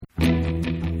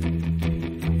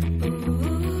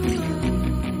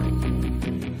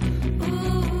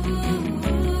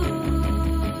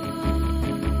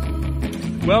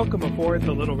Welcome aboard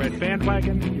the Little Red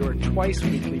Bandwagon, your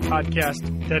twice-weekly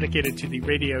podcast dedicated to the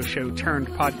radio show turned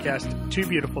podcast Too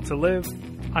Beautiful to Live.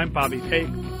 I'm Bobby Pape.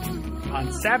 On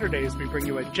Saturdays, we bring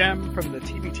you a gem from the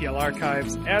TBTL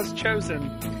archives as chosen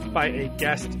by a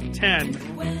guest 10.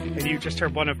 And you just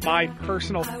heard one of my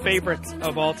personal favorites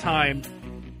of all time,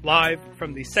 live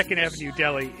from the 2nd Avenue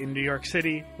Deli in New York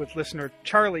City with listener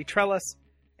Charlie Trellis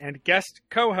and guest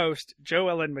co-host Jo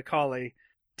Ellen McCauley.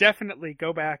 Definitely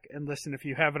go back and listen if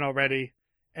you haven't already,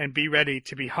 and be ready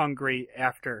to be hungry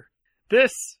after.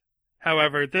 This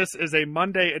is a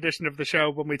Monday edition of the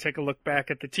show when we take a look back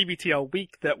at the TBTL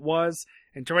week that was,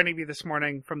 and joining me this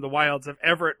morning from the wilds of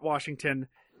Everett, Washington,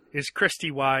 is Christy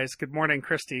Wise. Good morning,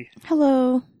 Christy.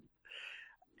 Hello.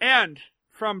 And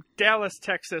from Dallas,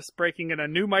 Texas, breaking in a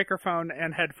new microphone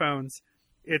and headphones,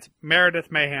 it's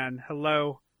Meredith Mahan.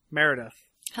 Hello, Meredith.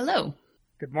 Hello.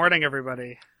 Good morning,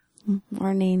 everybody.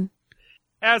 Morning.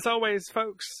 As always,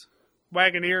 folks,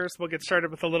 Wagoneers, we'll get started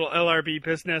with a little LRB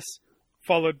business,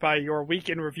 followed by your week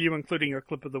in review, including your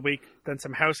clip of the week, then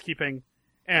some housekeeping,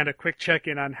 and a quick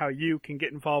check-in on how you can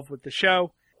get involved with the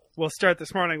show. We'll start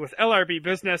this morning with LRB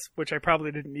business, which I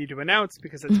probably didn't need to announce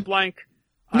because it's blank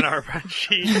on our run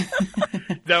sheet.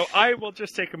 Though I will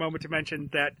just take a moment to mention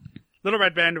that Little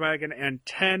Red Bandwagon and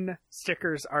 10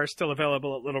 stickers are still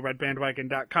available at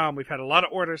littleredbandwagon.com. We've had a lot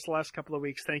of orders the last couple of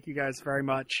weeks. Thank you guys very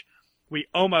much. We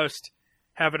almost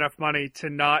have enough money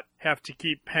to not have to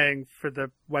keep paying for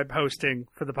the web hosting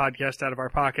for the podcast out of our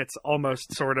pockets,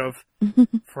 almost, sort of,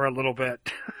 for a little bit.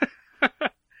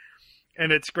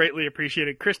 And it's greatly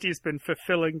appreciated. Christy's been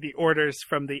fulfilling the orders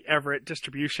from the Everett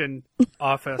distribution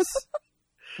office.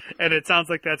 And it sounds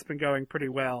like that's been going pretty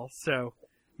well. So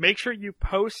make sure you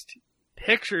post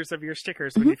pictures of your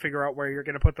stickers when you figure out where you're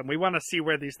going to put them. We want to see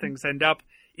where these things end up,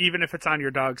 even if it's on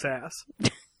your dog's ass.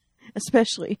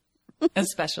 Especially,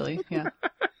 yeah.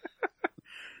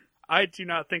 I do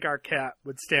not think our cat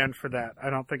would stand for that.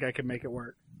 I don't think I could make it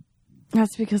work.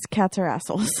 That's because cats are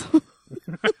assholes.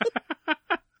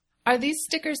 Are these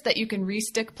stickers that you can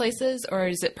re-stick places, or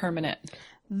is it permanent?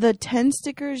 The 10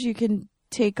 stickers you can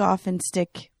take off and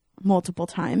stick multiple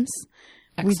times.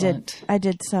 Excellent. I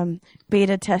did some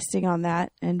beta testing on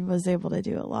that and was able to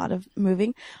do a lot of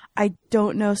moving. I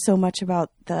don't know so much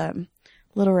about the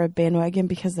Little Red Bandwagon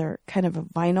because they're kind of a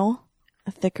vinyl,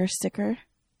 a thicker sticker.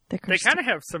 They kind of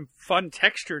have some fun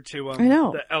texture to them. I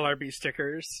know. The LRB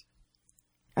stickers.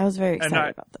 I was very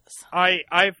excited about this.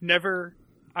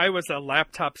 I was a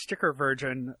laptop sticker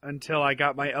virgin until I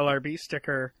got my LRB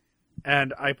sticker,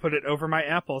 and I put it over my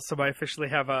Apple, so I officially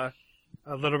have a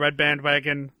Little Red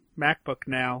Bandwagon MacBook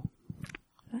now.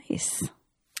 Nice.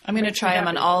 I'm going to try them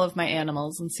on all of my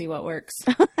animals and see what works.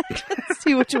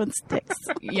 See which one sticks.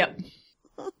 Yep.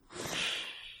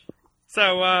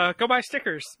 So, go buy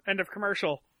stickers. End of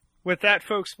commercial. With that,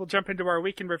 folks, we'll jump into our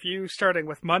week in review, starting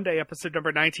with Monday, episode number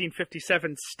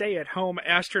 1957, Stay-at-Home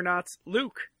Astronauts.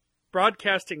 Luke,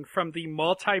 broadcasting from the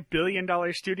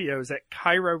multi-billion-dollar studios at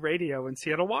Cairo Radio in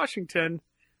Seattle, Washington,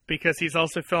 because he's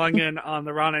also filling in on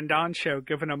the Ron and Don show,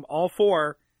 giving them all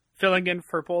four, filling in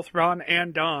for both Ron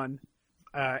and Don.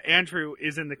 Andrew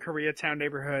is in the Koreatown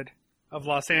neighborhood of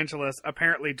Los Angeles,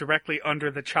 apparently directly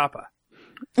under the Choppa.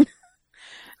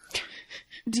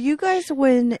 Do you guys,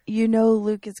 when you know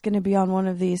Luke is going to be on one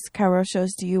of these Cairo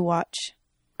shows, do you watch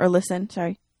and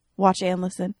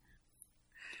listen?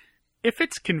 If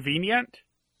it's convenient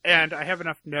and I have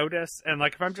enough notice, and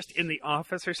like if I'm just in the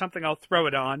office or something, I'll throw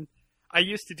it on. I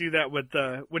used to do that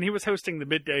when he was hosting the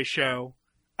midday show.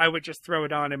 I would just throw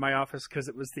it on in my office because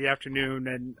it was the afternoon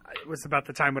and it was about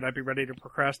the time when I'd be ready to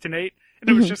procrastinate. And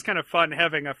it was just kind of fun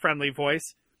having a friendly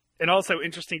voice, and also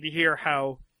interesting to hear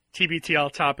how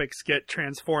TBTL topics get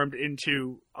transformed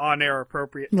into on-air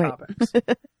appropriate topics.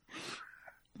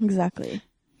 Exactly.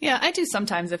 Yeah, I do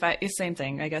sometimes same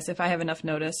thing, I guess, if I have enough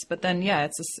notice. But then, yeah,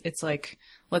 it's like,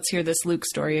 let's hear this Luke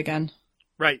story again.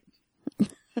 Right.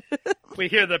 We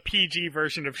hear the PG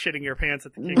version of shitting your pants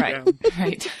at the Kingdom.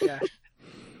 Right. Yeah.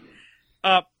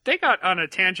 They got on a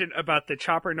tangent about the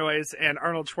chopper noise and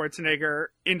Arnold Schwarzenegger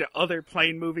into other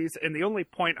plane movies, and the only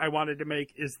point I wanted to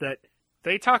make is that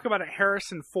they talk about a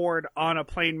Harrison Ford on a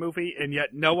plane movie, and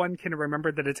yet no one can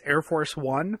remember that it's Air Force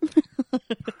One.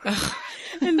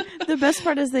 And the best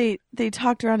part is they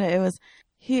talked around it. It was,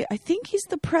 I think he's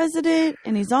the president,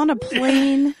 and he's on a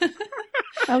plane.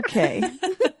 Okay.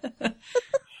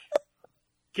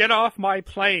 Get off my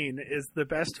plane is the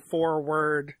best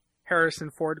 4-word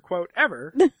Harrison Ford quote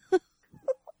ever.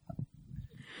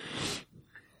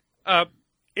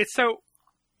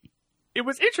 It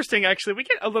was interesting, actually. We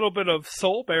get a little bit of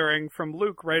soul bearing from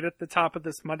Luke right at the top of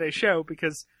this Monday show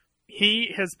because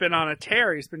he has been on a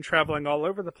tear. He's been traveling all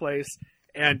over the place,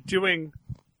 and doing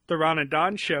the Ron and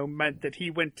Don show meant that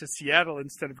he went to Seattle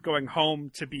instead of going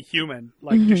home to be human,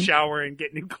 like to shower and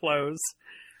get new clothes.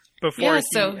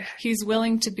 So he's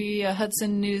willing to be a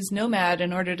Hudson News nomad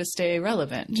in order to stay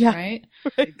relevant, right?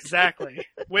 Exactly.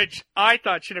 Which I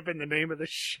thought should have been the name of the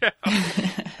show.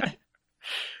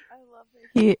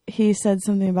 He said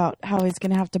something about how he's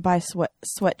going to have to buy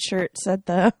sweatshirts at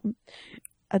the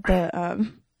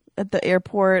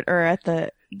airport or at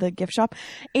the gift shop.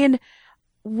 And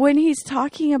when he's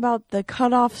talking about the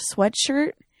cutoff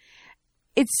sweatshirt,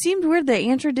 it seemed weird that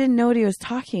Andrew didn't know what he was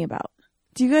talking about.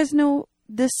 Do you guys know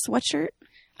this sweatshirt?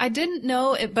 I didn't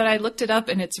know it, but I looked it up,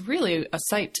 and it's really a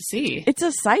sight to see. It's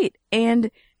a sight,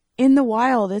 and in the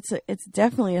wild, it's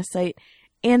definitely a sight.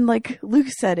 And like Luke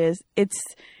said,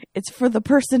 it's for the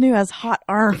person who has hot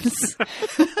arms.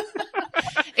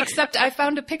 Except I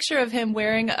found a picture of him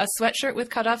wearing a sweatshirt with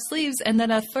cut-off sleeves and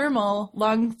then a thermal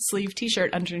long-sleeve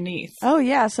T-shirt underneath. Oh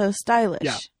yeah, so stylish.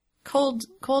 Yeah. Cold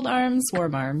arms,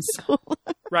 warm arms.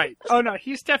 Right. Oh no,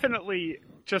 he's definitely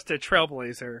just a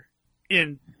trailblazer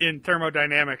in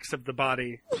thermodynamics of the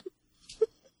body.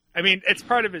 I mean, it's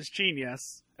part of his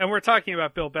genius. And we're talking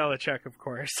about Bill Belichick, of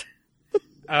course.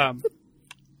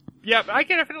 Yeah, but I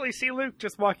can definitely see Luke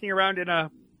just walking around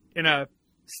in a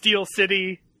Steel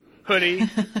City hoodie.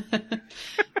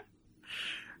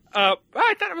 I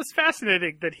thought it was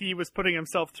fascinating that he was putting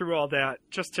himself through all that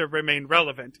just to remain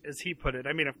relevant, as he put it.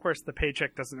 I mean, of course, the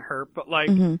paycheck doesn't hurt, but like,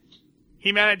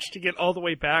 he managed to get all the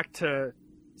way back to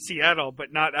Seattle,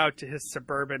 but not out to his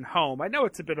suburban home. I know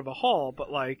it's a bit of a haul,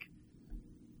 but like,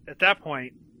 at that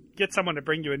point, get someone to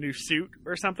bring you a new suit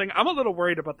or something. I'm a little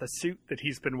worried about the suit that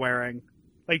he's been wearing.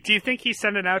 Like, do you think he's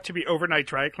sent it out to be overnight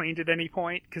dry cleaned at any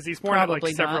point? Because he's worn it like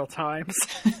several times.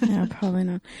 Yeah, probably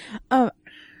not.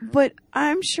 But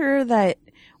I'm sure that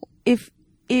if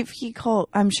he called,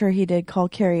 I'm sure he did call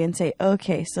Carrie and say,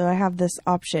 okay, so I have this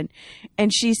option.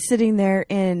 And she's sitting there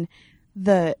in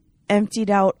the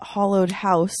emptied out, hollowed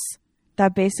house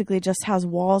that basically just has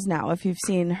walls now, if you've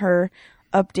seen her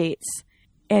updates.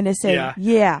 And is saying,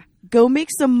 yeah, go make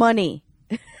some money.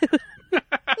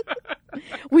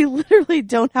 We literally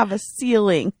don't have a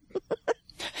ceiling.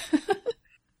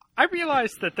 I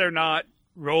realized that they're not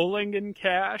rolling in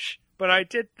cash, but I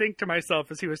did think to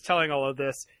myself as he was telling all of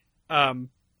this,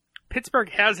 Pittsburgh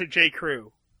has a J.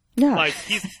 Crew. Yeah. Like,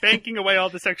 he's banking away all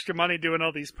this extra money doing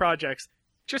all these projects.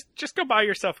 Just go buy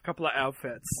yourself a couple of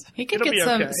outfits. He could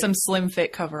It'll get some slim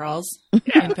fit coveralls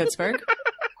in Pittsburgh.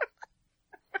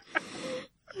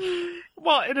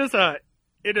 Well,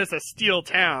 it is a steel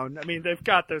town. I mean, they've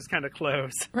got those kind of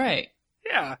clothes. Right.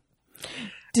 Yeah.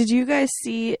 Did you guys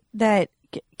see that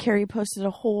Carrie posted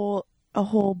a whole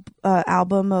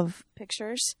album of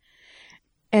pictures?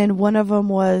 And one of them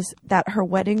was that her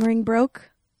wedding ring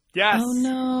broke. Yes. Oh,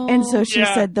 no. And so she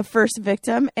said the first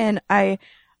victim, and I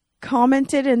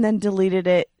commented and then deleted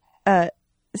it,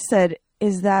 said,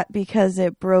 is that because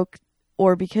it broke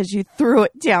or because you threw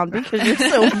it down because you're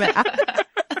so mad?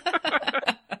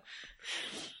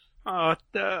 Oh,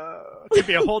 it could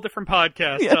be a whole different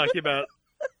podcast talking about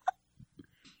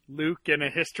Luke and a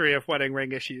history of wedding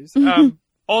ring issues.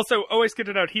 Also, always good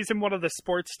to note, he's in one of the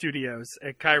sports studios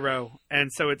at Cairo, and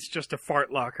so it's just a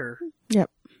fart locker. Yep.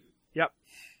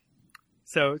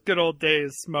 So, good old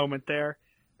days moment there.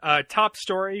 Top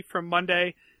story from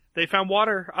Monday. They found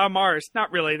water on Mars.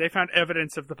 Not really. They found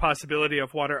evidence of the possibility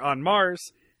of water on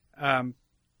Mars.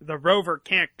 The rover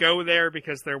can't go there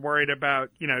because they're worried about,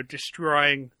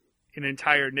 destroying an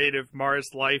entire native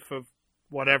Mars life of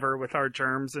whatever with our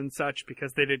germs and such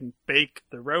because they didn't bake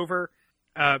the rover.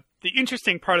 The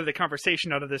interesting part of the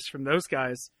conversation out of this from those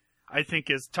guys, I think,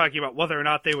 is talking about whether or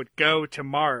not they would go to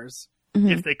Mars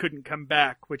if they couldn't come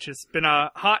back, which has been a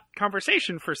hot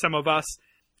conversation for some of us.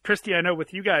 Christy, I know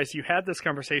with you guys, you had this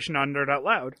conversation on Nerd Out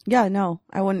Loud. Yeah, no,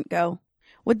 I wouldn't go.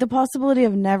 With the possibility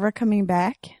of never coming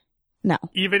back? No.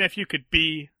 Even if you could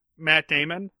be Matt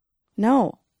Damon?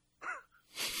 No.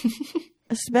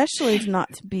 Especially if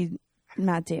not to be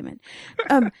Matt Damon.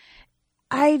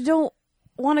 I don't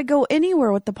want to go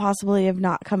anywhere with the possibility of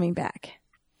not coming back.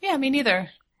 Yeah, me neither.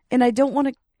 And I don't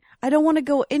want to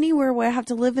go anywhere where I have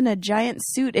to live in a giant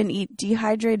suit and eat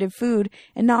dehydrated food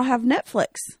and not have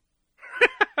Netflix.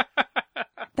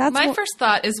 That's my first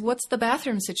thought is, what's the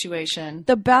bathroom situation?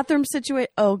 The bathroom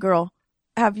situation. Oh, girl,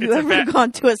 have you ever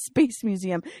gone to a space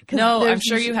museum? No, I'm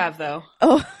sure you have, though.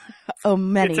 Oh,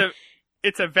 many.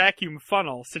 It's a vacuum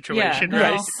funnel situation,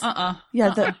 right?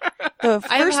 Yeah, the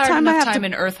first I have time enough time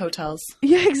in Earth hotels.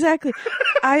 Yeah, exactly.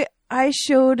 I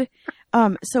showed.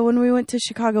 So when we went to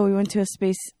Chicago, we went to a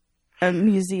space a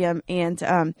museum,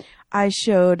 and I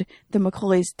showed the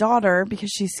Macaulay's daughter,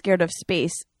 because she's scared of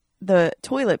space, the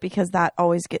toilet, because that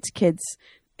always gets kids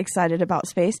excited about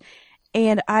space.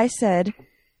 And I said,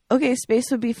 okay,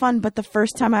 space would be fun, but the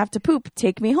first time I have to poop,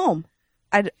 take me home.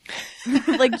 I'd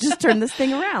like just turn this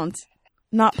thing around.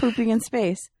 Not pooping in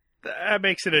space. That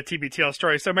makes it a TBTL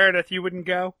story. So Meredith, you wouldn't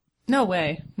go? No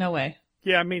way. No way.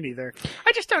 Yeah, me neither.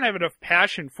 I just don't have enough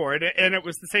passion for it, and it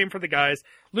was the same for the guys.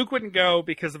 Luke wouldn't go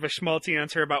because of a schmaltzy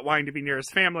answer about wanting to be near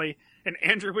his family, and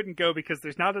Andrew wouldn't go because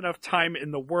there's not enough time in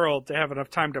the world to have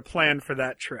enough time to plan for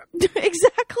that trip.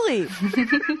 Exactly.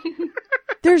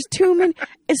 There's too many,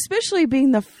 especially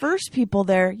being the first people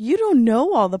there, you don't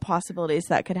know all the possibilities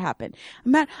that could happen.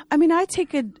 I mean, I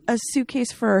take a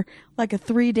suitcase for like a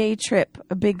 3-day trip,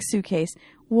 a big suitcase.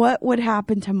 What would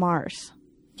happen to Mars?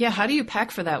 Yeah, how do you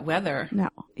pack for that weather? No,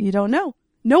 you don't know.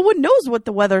 No one knows what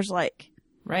the weather's like.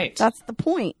 Right. That's the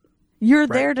point. You're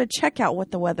there to check out what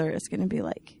the weather is going to be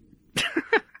like.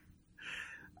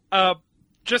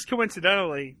 Just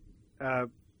coincidentally,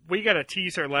 we got a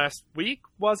teaser last week,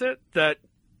 was it? That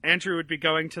Andrew would be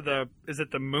going to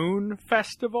the Moon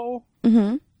Festival?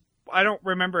 Mm-hmm. I don't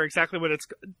remember exactly what it's...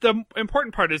 The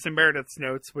important part is in Meredith's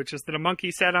notes, which is that a monkey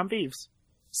sat on Vives.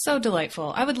 So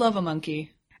delightful. I would love a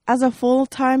monkey. As a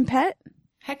full-time pet?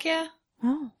 Heck yeah.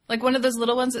 Oh. Like one of those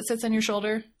little ones that sits on your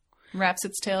shoulder, wraps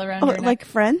its tail around your neck. Like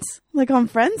Friends? Like on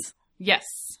Friends? Yes.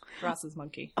 Ross's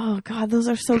monkey. Oh, God, those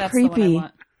are so That's creepy. the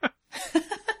one I want.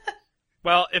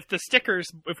 Well,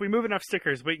 if we move enough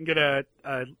stickers, we can get an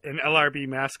LRB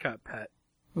mascot pet.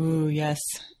 Ooh, yes.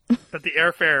 But the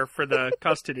airfare for the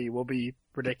custody will be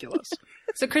ridiculous.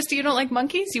 So, Christy, you don't like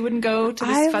monkeys? You wouldn't go to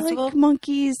this festival? I like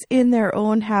monkeys in their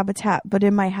own habitat, but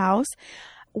in my house,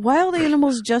 wild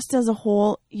animals just as a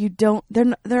whole,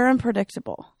 they're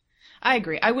unpredictable. I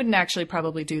agree. I wouldn't actually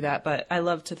probably do that, but I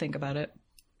love to think about it.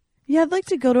 Yeah, I'd like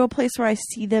to go to a place where I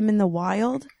see them in the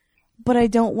wild, but I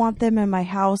don't want them in my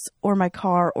house or my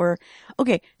car or...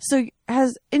 Okay, so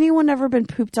has anyone ever been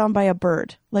pooped on by a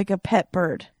bird? Like a pet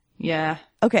bird? Yeah.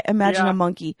 Okay, imagine a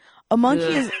monkey. A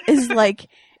monkey is like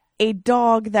a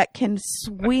dog that can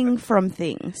swing from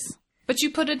things. But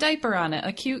you put a diaper on it.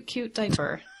 A cute, cute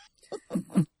diaper.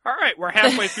 All right, we're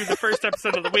halfway through the first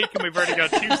episode of the week, and we've already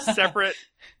got 2 separate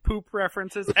poop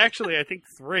references. Actually, I think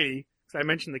 3, because I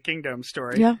mentioned the Kingdom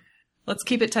story. Yeah. Let's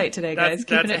keep it tight today, guys.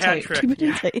 Keeping it tight. Trick. Keep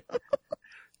it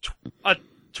tight.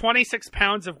 26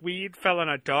 pounds of weed fell in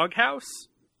a doghouse.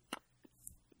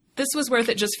 This was worth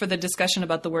it just for the discussion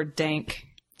about the word dank.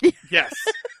 Yes.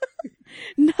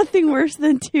 Nothing worse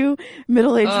than 2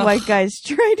 middle-aged white guys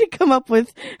trying to come up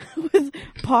with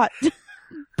pot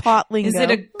lingo. Is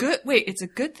it a good... Wait, it's a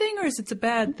good thing or is it a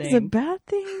bad thing? It's a bad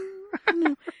thing? I don't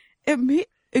know.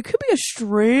 It could be a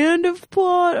strand of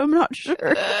pot. I'm not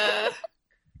sure.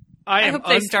 I hope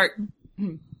they start...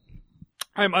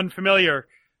 I'm unfamiliar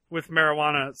with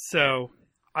marijuana, so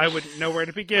I wouldn't know where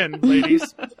to begin,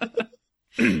 ladies.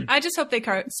 I just hope they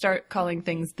start calling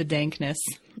things the dankness.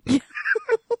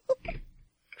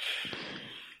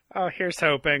 Oh, here's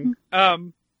hoping.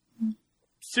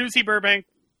 Susie Burbank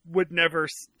would never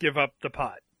give up the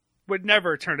pot. Would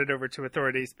never turn it over to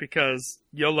authorities because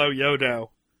YOLO Yodo.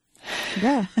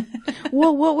 Yeah.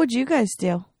 Well, what would you guys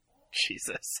do?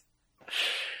 Jesus.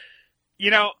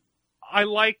 You know, I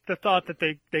like the thought that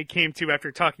they came to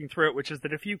after talking through it, which is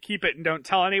that if you keep it and don't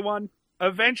tell anyone,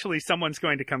 eventually someone's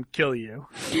going to come kill you.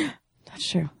 That's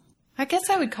true. I guess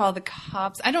I would call the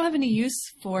cops. I don't have any use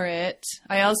for it.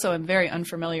 I also am very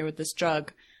unfamiliar with this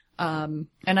drug. And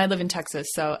I live in Texas,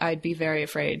 so I'd be very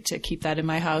afraid to keep that in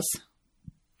my house.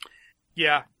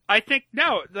 Yeah. I think,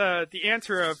 no, the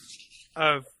answer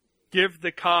of give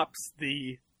the cops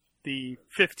the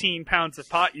 15 pounds of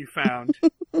pot you found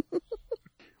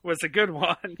was a good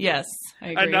one. Yes, I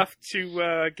agree. Enough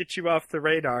to get you off the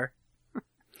radar.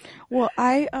 Well,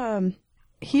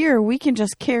 here we can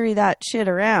just carry that shit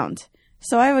around.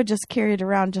 So I would just carry it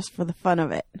around just for the fun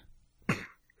of it.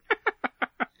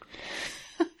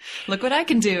 Look what I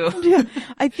can do. Yeah,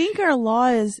 I think our law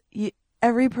is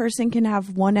every person can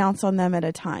have 1 ounce on them at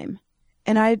a time.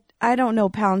 And I don't know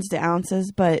pounds to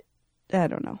ounces, but I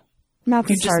don't know. Math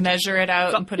You is just hard. measure it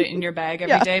out and put it in your bag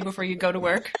every day before you go to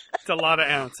work? It's a lot of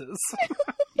ounces.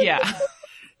 Yeah.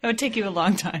 It would take you a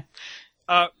long time.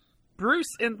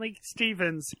 Bruce and Lee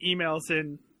Stevens emails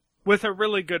in with a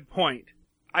really good point.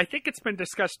 I think it's been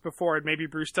discussed before, and maybe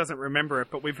Bruce doesn't remember it,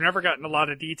 but we've never gotten a lot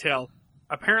of detail.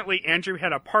 Apparently, Andrew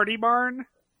had a party barn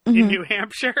in New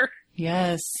Hampshire.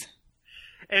 Yes.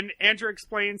 And Andrew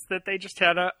explains that they just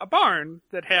had a barn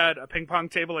that had a ping pong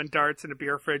table and darts and a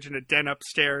beer fridge and a den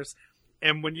upstairs.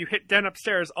 And when you hit den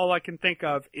upstairs, all I can think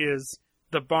of is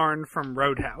the barn from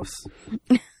Roadhouse.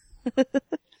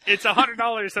 It's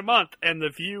 $100 a month, and the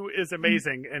view is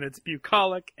amazing, and it's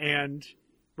bucolic and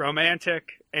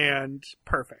romantic and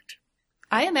perfect.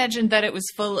 I imagined that it was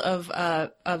full of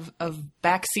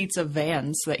back seats of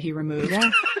vans that he removed.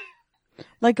 Yeah.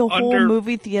 Like a whole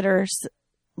movie theater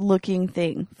looking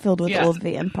thing filled with old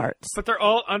van parts. But they're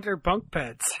all under bunk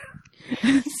beds.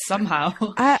 Somehow.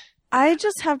 I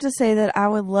just have to say that I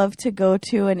would love to go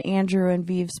to an Andrew and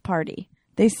Vives party.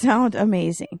 They sound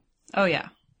amazing. Oh, yeah.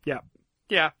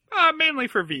 Yeah. Mainly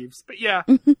for Vives, but yeah.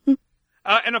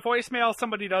 And a voicemail,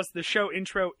 somebody does the show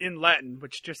intro in Latin,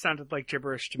 which just sounded like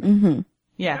gibberish to me. Mm-hmm.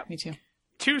 Yeah, me too.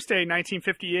 Tuesday,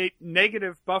 1958,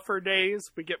 negative buffer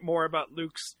days. We get more about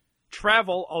Luke's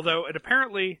travel, although it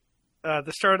apparently,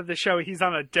 the start of the show, he's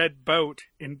on a dead boat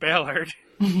in Ballard.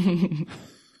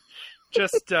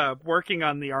 Just working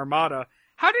on the Armada.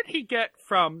 How did he get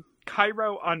from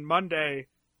Cairo on Monday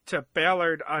to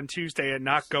Ballard on Tuesday and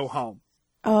not go home?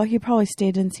 Oh, he probably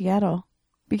stayed in Seattle.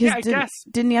 Because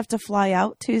didn't he have to fly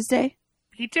out Tuesday?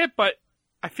 He did, but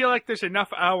I feel like there's enough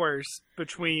hours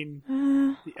between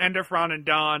the end of Ron and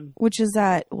Dawn. Which is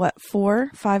at,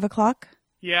 5 o'clock?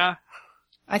 Yeah.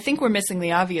 I think we're missing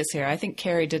the obvious here. I think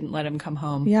Carrie didn't let him come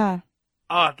home. Yeah.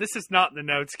 This is not in the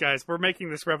notes, guys. We're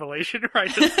making this revelation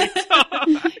right.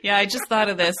 Yeah, I just thought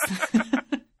of this.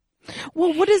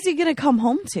 Well, what is he going to come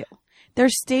home to? They're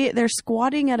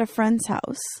squatting at a friend's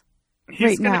house.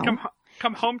 He's going to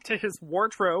come home to his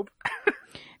wardrobe.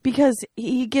 Because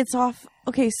he gets off.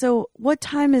 Okay, so what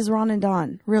time is Ron and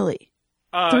Dawn, really?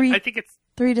 I think it's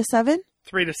 3 to 7?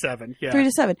 3 to 7, yeah. 3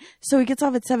 to 7. So he gets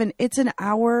off at 7. It's an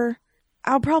hour.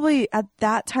 I'll probably, at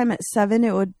that time at 7,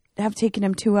 it would have taken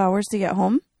him 2 hours to get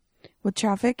home with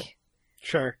traffic.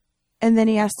 Sure. And then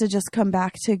he has to just come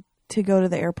back to go to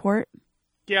the airport.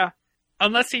 Yeah.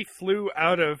 Unless he flew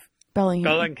out of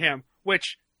Bellingham,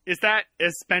 which... Is that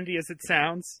as spendy as it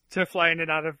sounds to fly in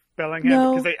and out of Bellingham?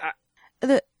 No,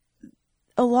 because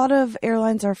a lot of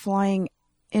airlines are flying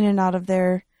in and out of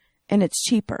there, and it's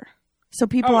cheaper. So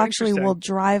people actually will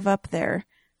drive up there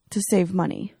to save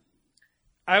money.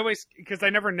 Because I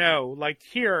never know, like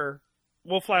here,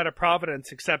 we'll fly to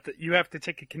Providence, except that you have to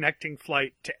take a connecting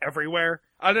flight to everywhere.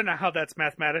 I don't know how that's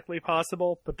mathematically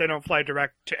possible, but they don't fly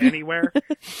direct to anywhere.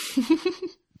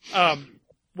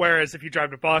 Whereas if you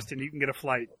drive to Boston, you can get a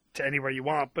flight to anywhere you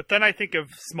want. But then I think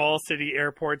of small city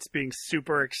airports being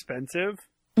super expensive.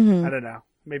 Mm-hmm. I don't know.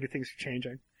 Maybe things are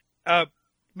changing.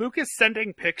 Luke is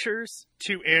sending pictures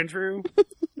to Andrew,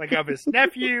 like of his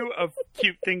nephew, of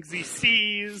cute things he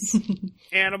sees,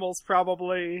 animals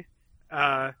probably.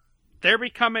 They're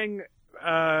becoming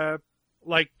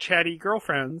like chatty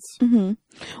girlfriends. Mm-hmm.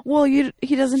 Well,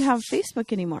 he doesn't have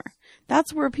Facebook anymore.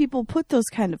 That's where people put those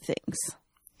kind of things.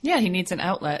 Yeah, he needs an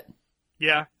outlet.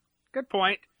 Yeah, good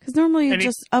point. Because normally you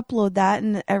just upload that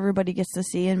and everybody gets to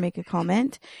see and make a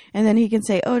comment. And then he can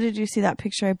say, oh, did you see that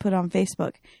picture I put on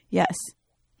Facebook? Yes.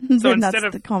 So then that's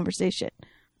the conversation.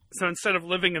 So instead of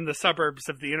living in the suburbs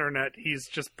of the internet, he's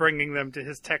just bringing them to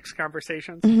his text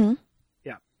conversations? Mm-hmm.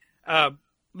 Yeah.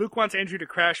 Luke wants Andrew to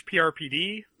crash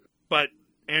PRPD, but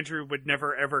Andrew would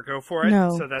never, ever go for it.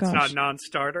 No, so that's not a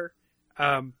non-starter.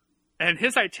 And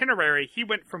his itinerary, he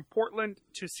went from Portland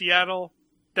to Seattle,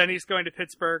 then he's going to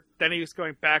Pittsburgh, then he's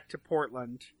going back to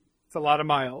Portland. It's a lot of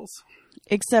miles.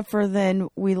 Except for then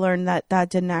we learned that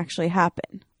didn't actually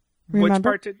happen. Remember? Which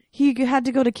part did... He had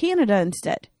to go to Canada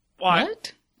instead.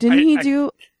 What? Didn't he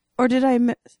do... Or did I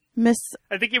miss...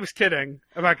 I think he was kidding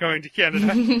about going to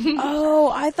Canada. Oh,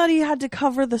 I thought he had to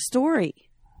cover the story.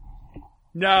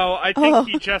 No, I think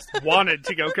he just wanted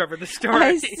to go cover the story.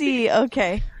 I see,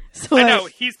 okay. So I know,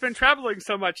 he's been traveling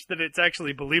so much that it's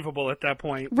actually believable at that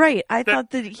point. Right. I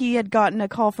thought that he had gotten a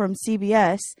call from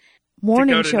CBS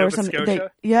morning show or something.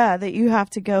 That you have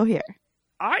to go here.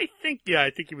 I think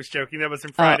he was joking. That was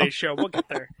in Friday's show. We'll get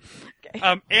there.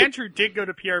 Okay. Andrew did go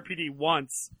to PRPD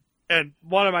once, and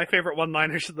one of my favorite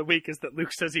one-liners of the week is that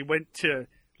Luke says he went to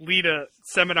lead a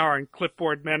seminar on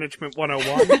Clipboard Management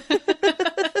 101.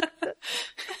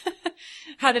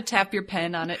 How to tap your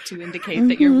pen on it to indicate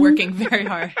that you're working very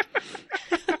hard.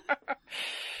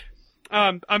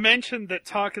 I mentioned that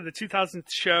talk of the 2000th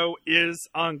show is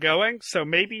ongoing, so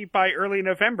maybe by early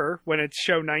November, when it's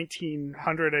show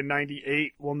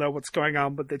 1998, we'll know what's going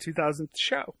on with the 2000th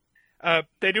show.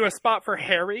 They do a spot for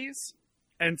Harry's,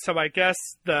 and so I guess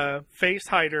the face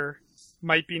hider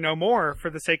might be no more for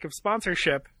the sake of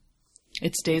sponsorship.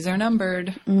 Its days are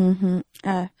numbered. Mm-hmm.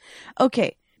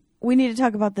 Okay. We need to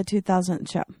talk about the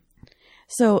 2000th show.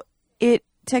 So it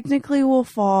technically will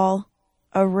fall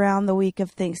around the week of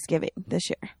Thanksgiving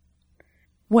this year.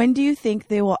 When do you think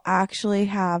they will actually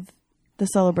have the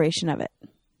celebration of it?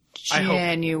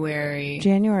 January.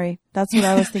 January. That's what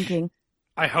I was thinking.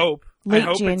 I hope. Late I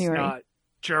hope January. It's not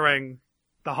during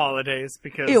the holidays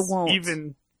because It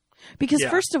won't. Because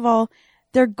first of all,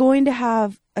 they're going to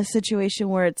have a situation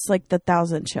where it's like the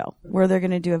 1,000 show, where they're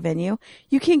going to do a venue.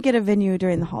 You can't get a venue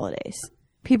during the holidays.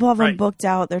 People have them booked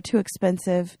out. They're too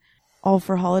expensive, all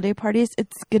for holiday parties.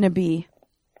 It's going to be...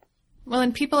 Well,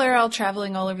 and people are all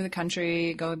traveling all over the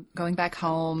country, going back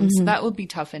home, so that would be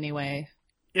tough anyway.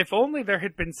 If only there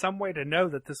had been some way to know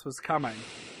that this was coming.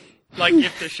 Like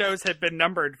if the shows had been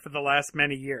numbered for the last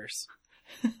many years.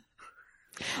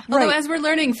 Although, as we're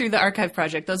learning through the archive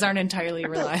project, those aren't entirely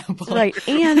reliable. Right.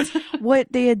 And what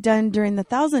they had done during the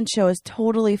 1,000 show is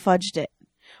totally fudged it,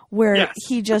 where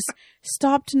he just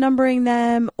stopped numbering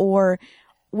them or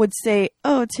would say,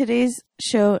 oh, today's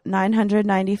show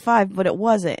 995, but it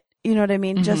wasn't. You know what I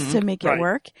mean? Just to make it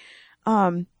work.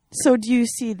 So do you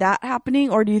see that happening,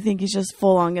 or do you think he's just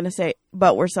full on going to say,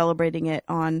 but we're celebrating it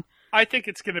on... I think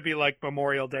it's going to be like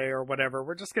Memorial Day or whatever.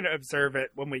 We're just going to observe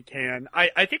it when we can.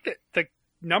 I think that the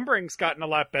numbering's gotten a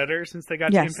lot better since they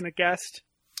got Infinite Guest.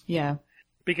 Yeah.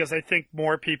 Because I think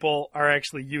more people are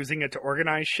actually using it to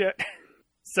organize shit.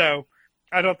 So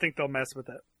I don't think they'll mess with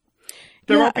it.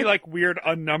 There won't be like weird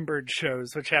unnumbered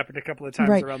shows, which happened a couple of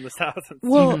times around the thousands.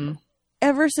 Well,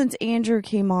 ever since Andrew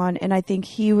came on, and I think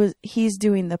he's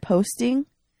doing the posting,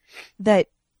 that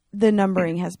the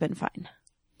numbering has been fine.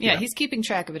 Yeah, he's keeping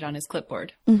track of it on his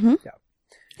clipboard. Mm-hmm.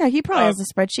 Yeah, he probably has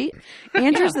a spreadsheet.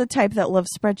 Andrew's the type that loves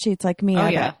spreadsheets like me.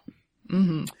 I bet.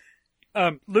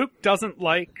 Mm-hmm. Luke doesn't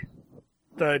like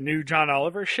the new John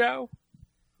Oliver show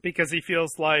because he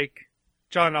feels like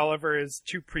John Oliver is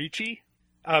too preachy.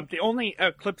 The only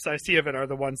clips I see of it are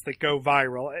the ones that go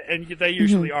viral, and they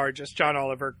usually are just John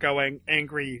Oliver going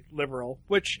angry liberal,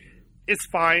 which is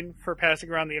fine for passing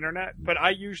around the internet, but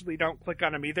I usually don't click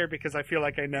on him either because I feel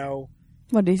like I know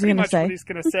what he's going to say. What he's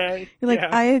going to say. You're like,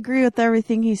 I agree with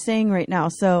everything he's saying right now,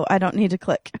 so I don't need to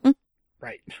click.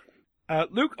 Right.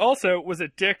 Luke also was a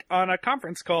dick on a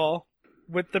conference call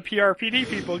with the PRPD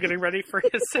people getting ready for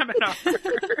his seminar.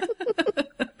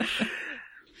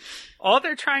 All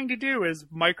they're trying to do is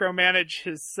micromanage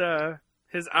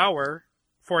his hour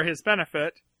for his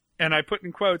benefit, and I put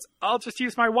in quotes, I'll just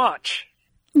use my watch.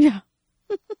 Yeah.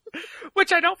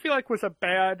 Which I don't feel like was a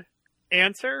bad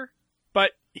answer,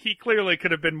 but he clearly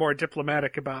could have been more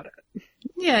diplomatic about it.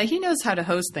 Yeah, he knows how to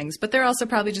host things, but they're also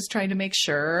probably just trying to make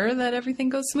sure that everything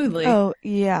goes smoothly. Oh,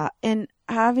 yeah. And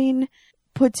having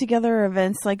put together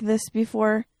events like this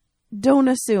before, don't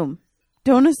assume.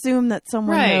 Don't assume that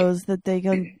someone knows that they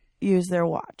can use their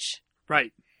watch.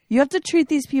 Right. You have to treat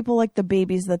these people like the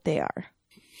babies that they are.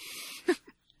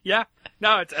 Yeah.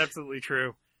 No, it's absolutely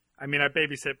true. I mean, I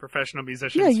babysit professional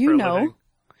musicians. Yeah, you know. Living.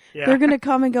 Yeah. They're going to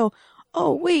come and go,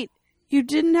 oh, wait, you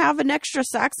didn't have an extra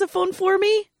saxophone for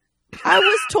me? I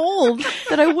was told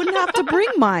that I wouldn't have to bring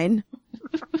mine.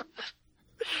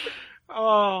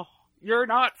 Oh, you're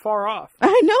not far off.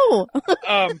 I know.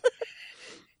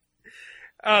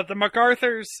 The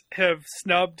MacArthurs have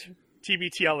snubbed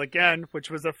TBTL again, which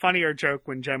was a funnier joke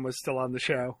when Jem was still on the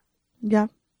show. Yeah.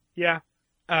 Yeah.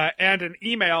 And an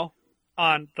email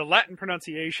on the Latin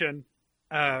pronunciation.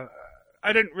 I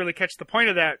didn't really catch the point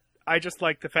of that. I just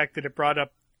liked the fact that it brought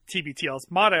up TBTL's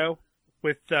motto,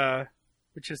 with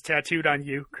which is tattooed on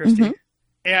you, Christy. Mm-hmm.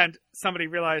 And somebody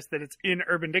realized that it's in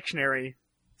Urban Dictionary,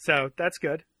 so that's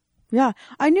good. Yeah,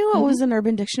 I knew it was in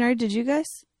Urban Dictionary. Did you guys?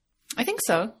 I think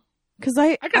so. Because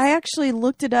I actually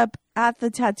looked it up at the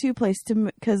tattoo place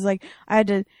because like I had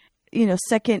to,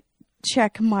 second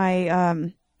check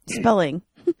my spelling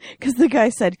because the guy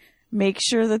said, make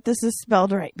sure that this is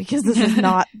spelled right because this is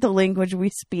not the language we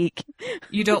speak.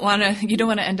 You don't want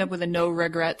to end up with a no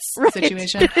regrets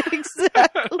situation.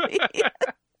 Exactly.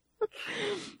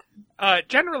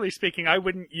 Generally speaking, I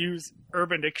wouldn't use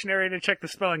Urban Dictionary to check the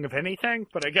spelling of anything,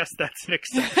 but I guess that's an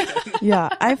exception. Yeah,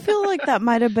 I feel like that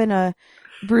might have been a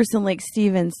Bruce and Lake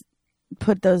Stevens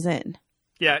put those in.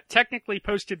 Yeah, technically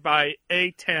posted by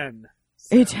A10.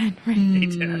 So, A10, right.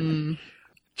 A10.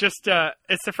 Just,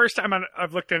 it's the first time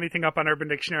I've looked anything up on Urban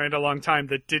Dictionary in a long time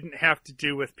that didn't have to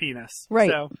do with penis. Right.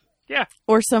 So, yeah.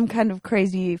 Or some kind of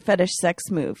crazy fetish sex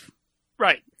move.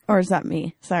 Right. Or is that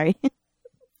me? Sorry.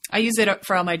 I use it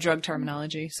for all my drug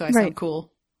terminology, so I sound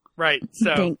cool. Right.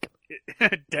 So. Dank.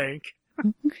 Dank.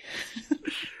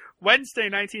 Wednesday,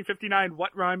 1959,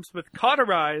 what rhymes with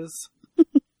cauterize?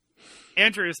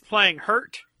 Andrew is playing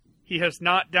hurt. He has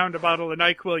not downed a bottle of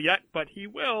NyQuil yet, but he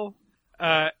will.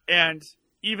 And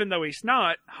even though he's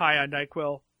not high on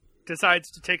NyQuil,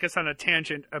 decides to take us on a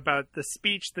tangent about the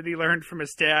speech that he learned from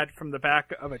his dad from the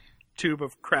back of a tube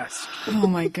of Crest. Oh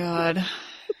my God.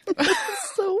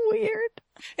 So weird.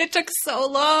 It took so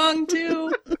long,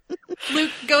 too.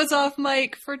 Luke goes off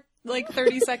mic for like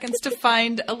 30 seconds to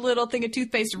find a little thing of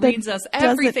toothpaste, reads us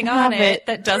everything on it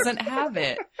that doesn't have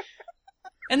it.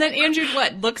 And then Andrew,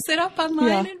 looks it up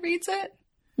online and reads it?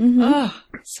 Mm-hmm. Oh,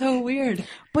 so weird.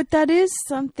 But that is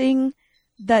something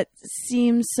that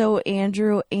seems so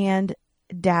Andrew and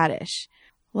daddish.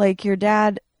 Like your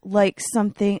dad likes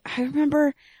something. I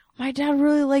remember my dad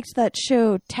really liked that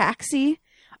show Taxi.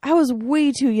 I was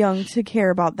way too young to care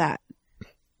about that.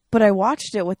 But I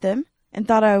watched it with him and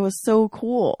thought I was so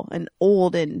cool and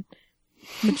old and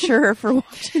mature for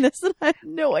watching this, and I had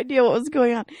no idea what was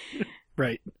going on.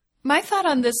 Right. My thought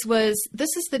on this was this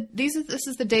is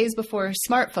the days before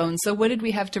smartphones. So what did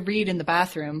we have to read in the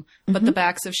bathroom but the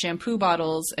backs of shampoo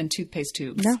bottles and toothpaste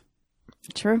tubes? No.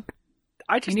 True.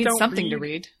 I just need don't something read to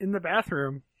read in the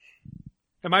bathroom.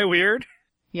 Am I weird?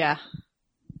 Yeah.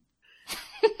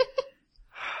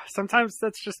 Sometimes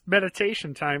that's just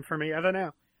meditation time for me. I don't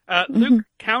know. Luke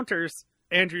counters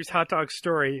Andrew's hot dog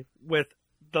story with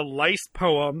the lice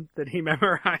poem that he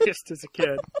memorized as a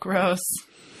kid. Gross.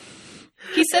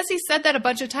 He says he said that a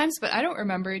bunch of times, but I don't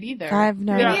remember it either.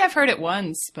 Maybe I've heard it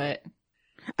once, but...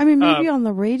 I mean, maybe on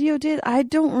the radio did. I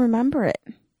don't remember it.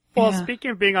 Well,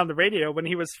 speaking of being on the radio, when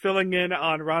he was filling in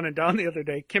on Ron and Don the other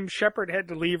day, Kim Shepard had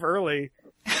to leave early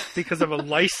because of a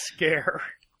lice scare.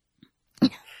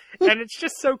 And it's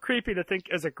just so creepy to think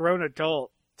as a grown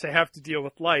adult to have to deal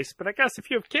with lice. But I guess if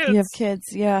you have kids... You have kids,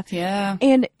 yeah. Yeah.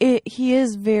 And he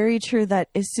is very true that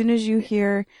as soon as you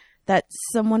hear that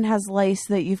someone has lice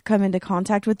that you've come into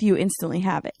contact with, you instantly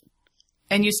have it.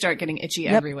 And you start getting itchy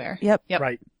everywhere. Yep.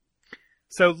 Right.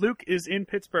 So Luke is in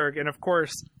Pittsburgh, and of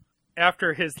course,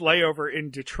 after his layover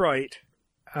in Detroit...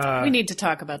 we need to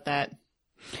talk about that.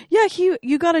 Yeah,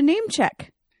 you got a name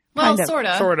check. Well, sort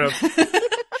of. Sort of.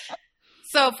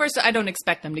 So first, I don't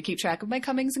expect them to keep track of my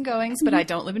comings and goings, but I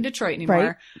don't live in Detroit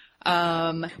anymore.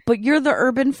 Right. But you're the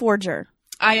urban forger.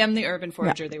 I am the urban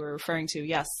forger they were referring to,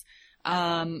 yes.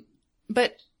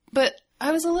 But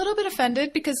I was a little bit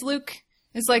offended because Luke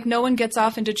is like, no one gets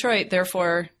off in Detroit,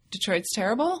 therefore Detroit's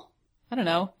terrible? I don't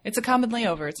know. It's a common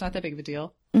layover. It's not that big of a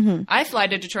deal. Mm-hmm. I fly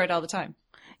to Detroit all the time.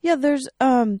 Yeah, there's,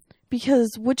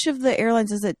 because which of the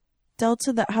airlines, is it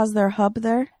Delta that has their hub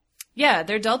there? Yeah,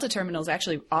 their Delta terminal is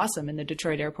actually awesome in the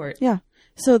Detroit airport. Yeah.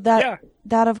 So that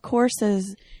of course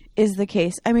is the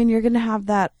case. I mean, you're going to have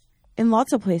that in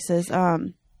lots of places.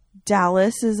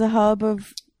 Dallas is a hub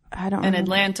of, I don't know. And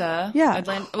Atlanta. Yeah.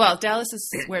 Well, Dallas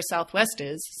is where Southwest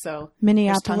is, so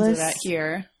Minneapolis, there's tons of that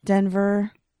here.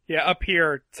 Denver. Yeah, up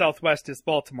here, Southwest is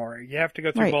Baltimore. You have to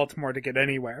go through Baltimore to get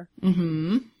anywhere.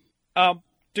 Mm-hmm.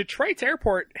 Detroit's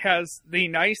airport has the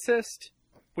nicest...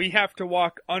 We have to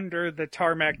walk under the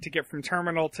tarmac to get from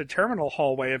terminal to terminal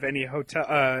hallway of any hotel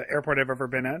airport I've ever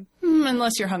been in.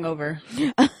 Unless you're hungover.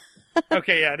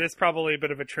 Okay, yeah, it is probably a bit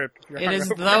of a trip if you're hungover. It is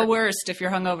the worst if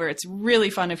you're hungover. It's really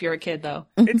fun if you're a kid, though.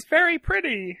 It's very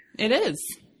pretty. It is.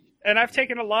 And I've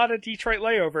taken a lot of Detroit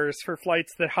layovers for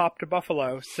flights that hop to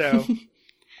Buffalo, so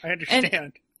I understand.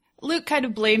 And Luke kind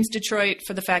of blames Detroit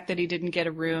for the fact that he didn't get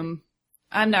a room.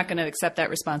 I'm not going to accept that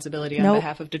responsibility on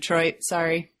behalf of Detroit.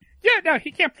 Sorry. Yeah, no, he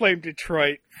can't blame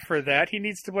Detroit for that. He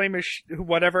needs to blame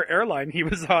whatever airline he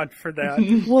was on for that.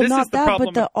 Well, not that,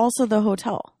 but also the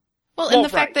hotel. Well, and the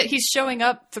fact that he's showing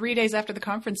up 3 days after the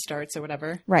conference starts or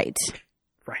whatever. Right.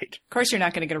 Right. Of course you're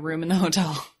not going to get a room in the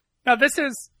hotel. Now, this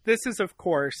is of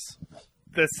course,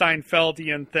 the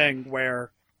Seinfeldian thing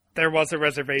where there was a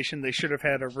reservation, they should have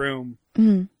had a room.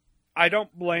 Mm-hmm. I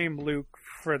don't blame Luke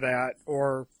for that,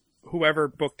 or whoever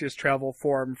booked his travel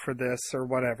for him for this or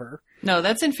whatever. No,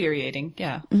 that's infuriating.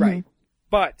 Yeah. Mm-hmm. Right.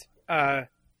 But,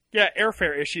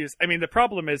 airfare issues. I mean, the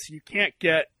problem is you can't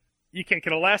get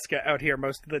Alaska out here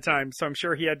most of the time, so I'm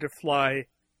sure he had to fly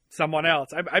someone else.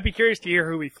 I'd be curious to hear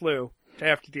who he flew to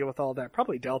have to deal with all that.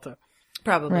 Probably Delta.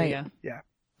 Probably, yeah. Yeah.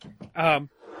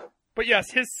 But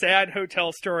yes, his sad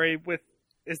hotel story with,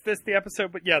 is this the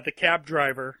episode? But yeah, the cab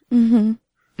driver. Mm-hmm.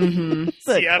 Mm-hmm.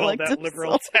 Seattle, that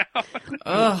liberal town.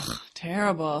 Ugh,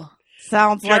 terrible.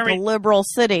 Sounds like a liberal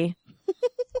city.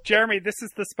 Jeremy, this is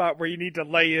the spot where you need to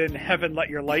lay in Heaven Let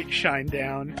Your Light Shine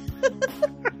Down.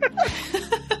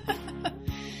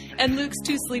 And Luke's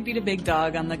too sleepy to big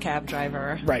dog on the cab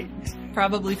driver. Right.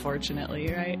 Probably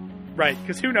fortunately, right? Right,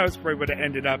 because who knows where he would have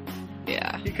ended up.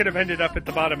 Yeah. He could have ended up at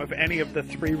the bottom of any of the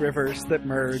three rivers that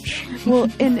merge. Well,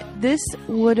 and this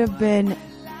would have been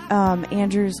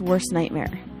Andrew's worst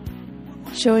nightmare.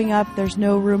 Showing up, there's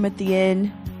no room at the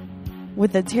inn,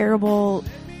 with a terrible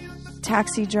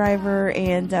taxi driver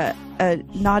and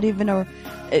not even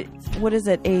what is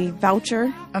it? A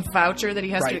voucher? A voucher that he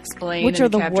has to Right. explain, Which and are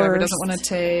the the cab driver worst. doesn't want to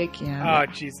take. Yeah.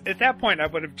 Oh, jeez. At that point, I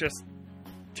would have just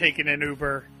taken an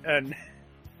Uber and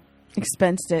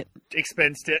Expensed it.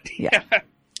 expensed it. Yeah.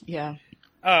 Yeah.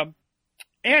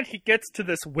 And he gets to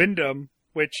this Wyndham,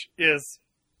 which is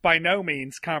by no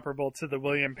means comparable to the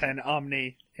William Penn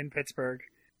Omni in Pittsburgh.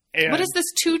 And, What is this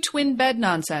 2 twin bed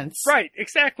nonsense? Right,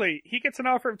 exactly. He gets an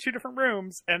offer of 2 different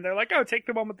rooms, and they're like, oh, take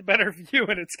the one with the better view,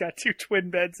 and it's got 2 twin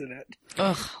beds in it.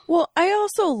 Ugh. Well, I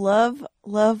also love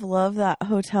that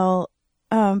hotel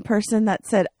person that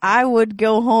said, I would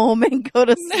go home and go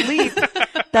to sleep.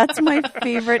 That's my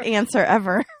favorite answer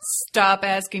ever. Stop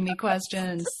asking me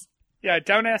questions. Yeah,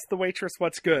 don't ask the waitress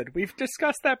what's good. We've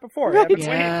discussed that before, Right. haven't we?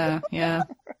 Yeah. Yeah.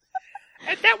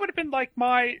 And that would have been like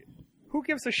my... Who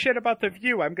gives a shit about the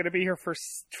view? I'm going to be here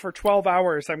for 12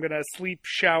 hours. I'm going to sleep,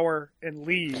 shower, and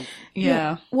leave.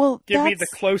 Yeah. Well, Give me the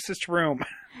closest room.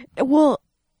 Well,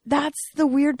 that's the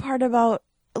weird part about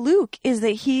Luke is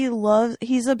that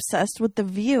he's obsessed with the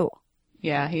view.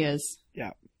 Yeah, he is.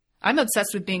 Yeah. I'm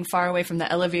obsessed with being far away from the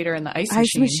elevator and the ice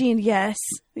Ice machine. machine, yes.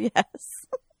 Yes.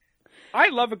 I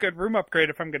love a good room upgrade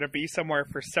if I'm going to be somewhere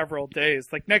for several days.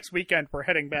 Like next weekend, we're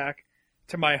heading back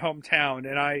to my hometown,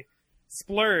 and I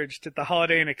splurged at the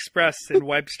Holiday Inn Express in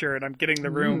Webster, and I'm getting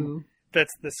the room Ooh.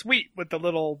 that's the suite with the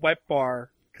little wet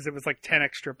bar because it was like $10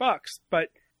 extra. But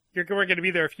we're going to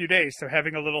be there a few days, so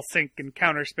having a little sink and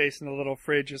counter space and a little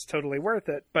fridge is totally worth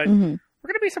it. But we're going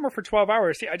to be somewhere for 12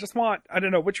 hours. See, I just want, I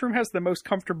don't know, which room has the most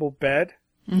comfortable bed?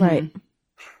 Right.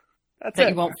 That's That it.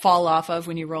 you won't fall off of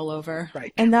when you roll over.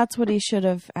 Right. And that's what he should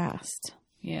have asked.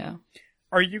 Yeah.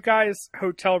 Are you guys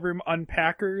hotel room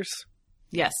unpackers?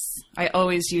 Yes. I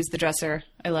always use the dresser.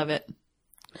 I love it.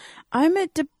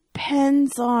 It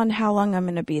depends on how long I'm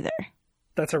going to be there.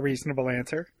 That's a reasonable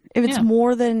answer. If it's Yeah.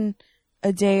 more than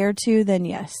a day or two, then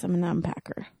yes, I'm an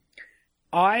unpacker.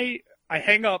 I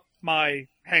hang up my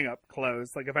hang-up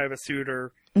clothes, like if I have a suit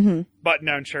or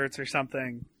button-down shirts or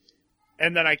something,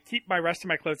 and then I keep my rest of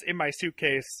my clothes in my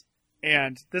suitcase,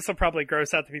 and this will probably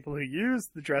gross out the people who use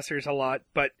the dressers a lot,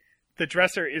 but the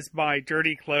dresser is my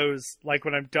dirty clothes. Like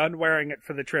when I'm done wearing it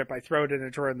for the trip, I throw it in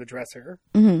a drawer in the dresser.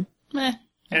 Meh, And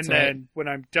that's then when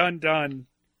I'm done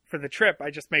for the trip, I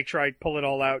just make sure I pull it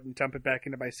all out and dump it back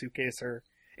into my suitcase or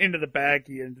into the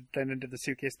baggie and then into the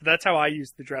suitcase. But that's how I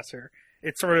use the dresser.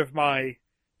 It's sort of my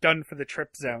done for the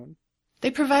trip zone. They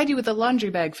provide you with a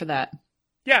laundry bag for that.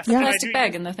 Yes, Yeah. and Plastic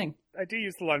bag in the thing. I do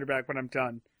use the laundry bag when I'm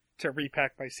done to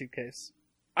repack my suitcase.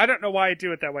 I don't know why I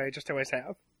do it that way. I just always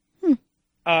have.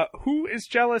 Who is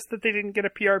jealous that they didn't get a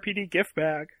PRPD gift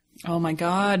bag? Oh my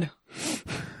god.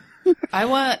 I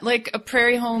want like a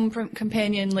Prairie Home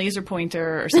Companion laser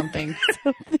pointer or something.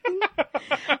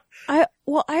 I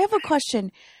have a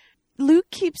question. Luke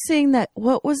keeps saying that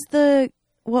what was the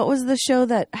show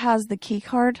that has the key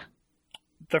card?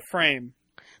 The frame.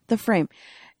 The Frame.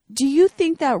 Do you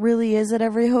think that really is at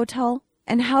every hotel?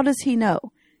 And how does he know?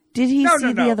 Did he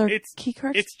see the other key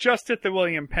cards? It's just at the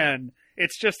William Penn.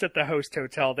 It's just at the host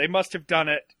hotel. They must have done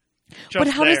it just But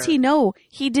how there. does he know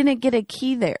he didn't get a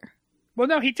key there? Well,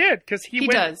 no, he did, because He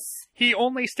does. He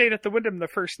only stayed at the Wyndham the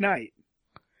first night.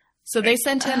 So they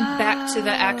sent him back to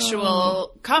the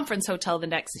actual conference hotel the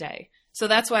next day. So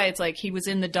that's why it's like he was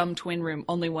in the dumb twin room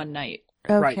only one night.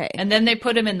 Okay. Right. And then they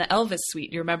put him in the Elvis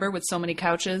suite, you remember, with so many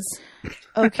couches?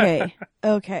 Okay.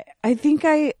 Okay. I think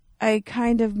I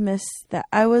kind of missed that.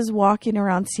 I was walking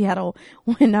around Seattle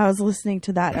when I was listening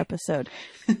to that episode.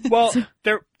 Well,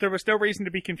 there was no reason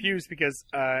to be confused because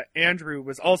Andrew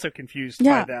was also confused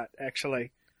Yeah. by that, actually.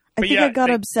 I But think yeah, I got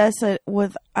obsessed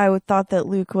with, I thought that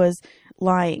Luke was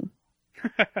lying.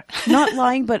 Not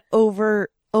lying, but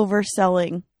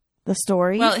overselling the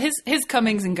story. Well, his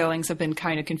comings and goings have been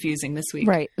kind of confusing this week.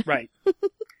 Right. Right.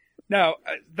 No,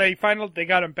 they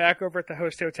got him back over at the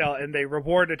host hotel, and they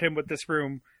rewarded him with this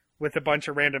room with a bunch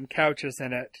of random couches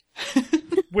in it,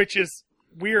 which is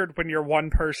weird when you're one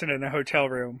person in a hotel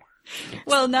room.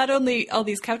 Well, not only all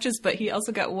these couches, but he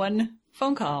also got one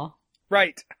phone call.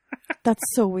 Right. That's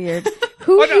so weird.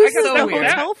 Who Oh, no, I uses gotta the say that.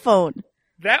 hotel phone?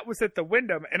 That was at the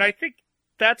Wyndham, and I think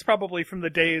that's probably from the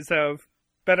days of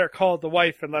better call the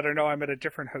wife and let her know I'm at a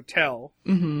different hotel.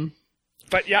 Mm-hmm.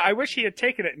 But yeah, I wish he had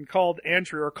taken it and called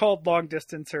Andrew or called long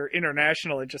distance or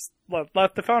international and just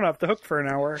left the phone off the hook for an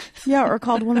hour. Yeah, or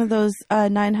called one of those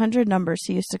 900 numbers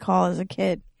he used to call as a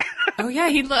kid. Oh, yeah,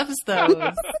 he loves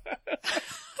those.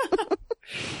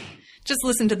 Just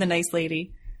listen to the nice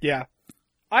lady. Yeah.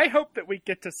 I hope that we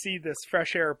get to see this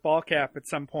fresh air ball cap at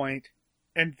some point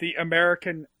and the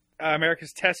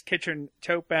America's Test Kitchen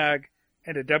tote bag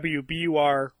and a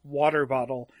WBUR water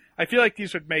bottle. I feel like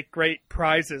these would make great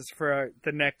prizes for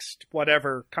the next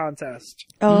whatever contest.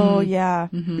 Oh, yeah.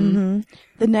 Mm-hmm.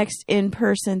 The next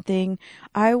in-person thing.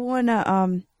 I won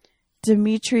a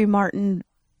Dimitri Martin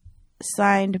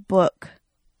signed book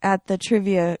at the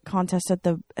trivia contest at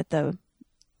the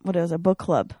what it was, a book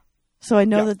club. So I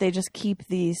know that they just keep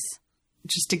these.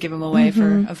 Just to give them away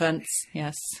for events,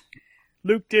 yes.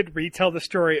 Luke did retell the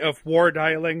story of war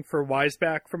dialing for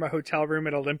Wiseback from a hotel room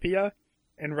at Olympia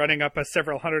and running up a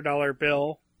several $100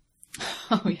 bill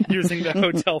using the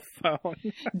hotel phone.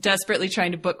 Desperately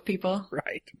trying to book people.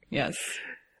 Right. Yes.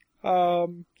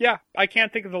 Yeah, I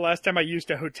can't think of the last time I used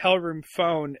a hotel room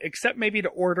phone, except maybe to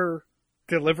order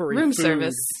delivery room food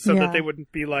service. So that they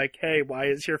wouldn't be like, hey, why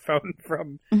is your phone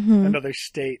from another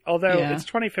state? Although it's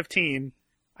 2015.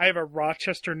 I have a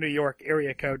Rochester, New York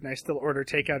area code, and I still order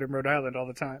takeout in Rhode Island all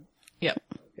the time. Yep.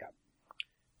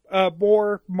 Yeah.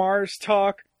 More Mars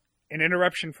talk, an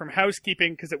interruption from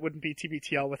housekeeping because it wouldn't be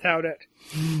TBTL without it.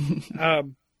 A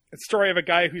story of a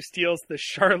guy who steals the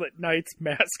Charlotte Knights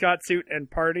mascot suit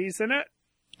and parties in it.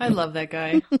 I love that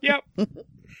guy. Yep.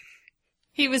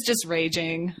 He was just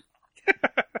raging.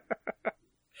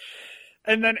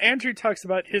 And then Andrew talks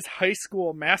about his high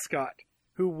school mascot,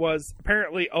 who was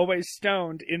apparently always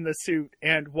stoned in the suit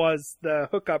and was the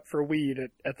hookup for weed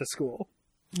at the school.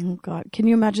 Oh, God. Can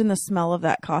you imagine the smell of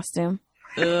that costume?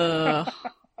 Ugh.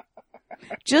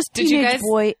 Just teenage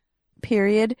boy,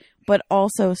 period, but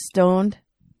also stoned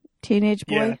teenage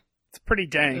boy. Yeah, it's pretty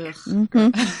dank.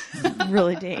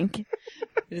 Really dank.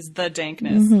 It is the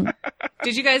dankness.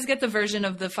 Did you guys get the version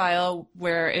of the file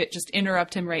where it just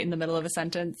interrupt him right in the middle of a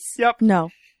sentence? Yep. No.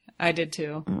 I did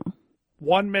too.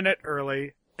 1 minute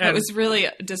early. It was really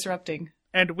disrupting.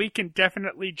 And we can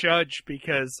definitely judge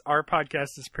because our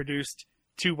podcast is produced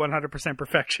to 100%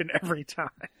 perfection every time.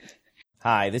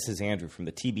 Hi, this is Andrew from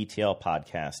the TBTL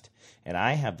podcast, and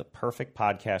I have the perfect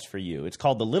podcast for you. It's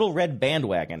called The Little Red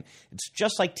Bandwagon. It's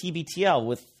just like TBTL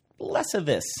with less of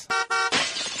this.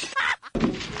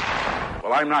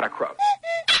 Well, I'm not a crook.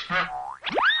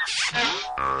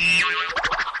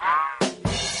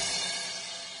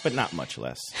 But not much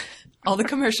less. All the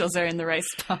commercials are in the right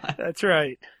spot. That's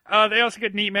right. They also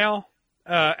get an email.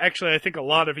 Actually, I think a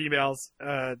lot of emails.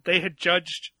 They had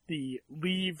judged the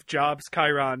Leave Jobs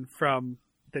Chiron from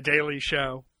The Daily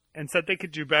Show and said they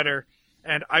could do better.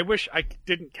 And I wish I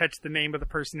didn't catch the name of the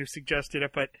person who suggested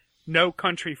it, but No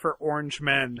Country for Orange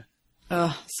Men.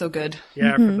 Oh, so good.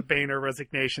 Yeah, for the Boehner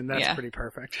resignation. That's pretty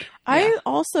perfect. I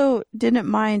also didn't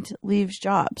mind Leaves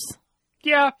Jobs.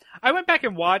 Yeah, I went back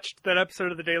and watched that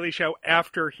episode of The Daily Show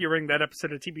after hearing that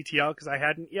episode of TBTL because I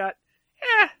hadn't yet.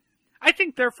 I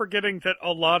think they're forgetting that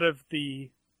a lot of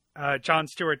the Jon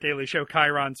Stewart Daily Show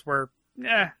Chirons were,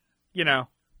 you know.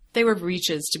 They were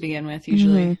reaches to begin with,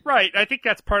 usually. Right. I think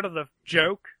that's part of the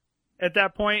joke at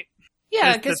that point.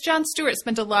 Yeah, because Jon Stewart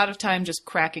spent a lot of time just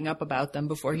cracking up about them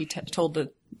before he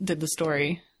did the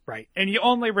story. Right. And you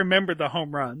only remember the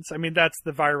home runs. I mean, that's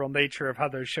the viral nature of how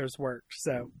those shows worked.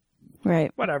 So,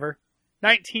 right. Whatever.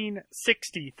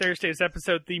 1960, Thursday's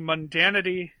episode, The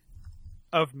Mundanity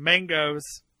of Mangoes.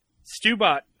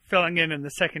 Stewbot filling in the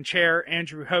second chair,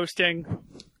 Andrew hosting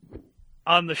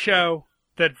on the show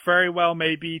that very well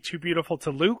may be too beautiful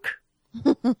to Luke.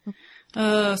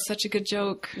 Oh, such a good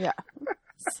joke. Yeah.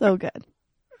 So good.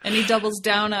 And he doubles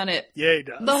down on it. Yeah, he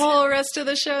does. The whole rest of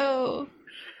the show.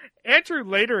 Andrew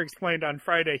later explained on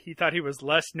Friday he thought he was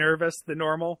less nervous than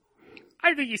normal.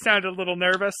 I think he sounded a little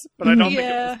nervous, but I don't think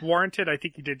it was warranted. I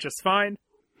think he did just fine.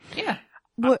 Yeah.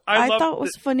 What I thought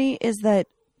was funny is that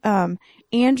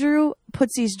Andrew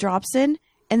puts these drops in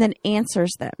and then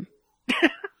answers them.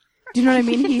 Do you know what I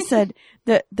mean? He said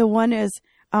that the one is,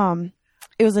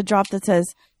 it was a drop that says,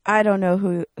 I don't know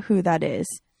who that is.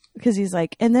 Because he's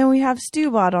like, and then we have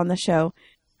Stewbot on the show.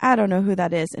 I don't know who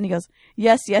that is. And he goes,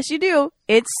 yes, you do.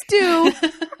 It's Stu.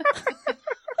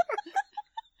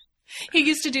 He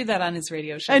used to do that on his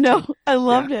radio show. I know. Too. I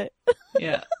loved it.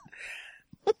 Yeah.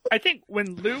 I think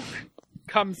when Luke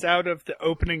comes out of the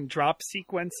opening drop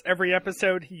sequence every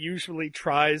episode, he usually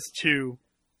tries to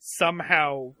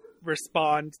somehow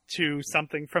respond to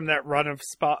something from that run of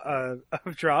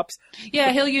drops.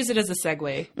 Yeah, he'll use it as a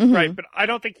segue. Mm-hmm. Right, but I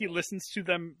don't think he listens to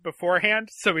them beforehand,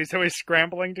 so he's always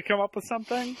scrambling to come up with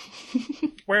something.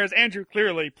 Whereas Andrew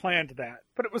clearly planned that,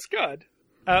 but it was good.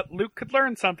 Luke could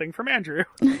learn something from Andrew.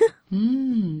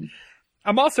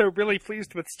 I'm also really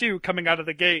pleased with Stu coming out of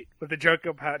the gate with a joke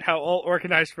about how all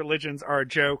organized religions are a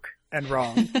joke and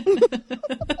wrong.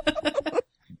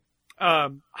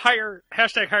 Hire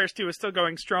Stu is still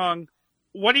going strong.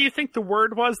 What do you think the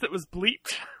word was that was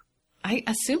bleeped? I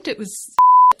assumed it was...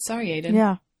 Sorry, Aiden.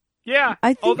 Yeah. Yeah.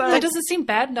 I think That doesn't seem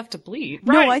bad enough to bleep.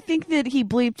 Right. No, I think that he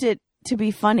bleeped it to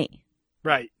be funny.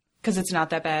 Right. Because it's not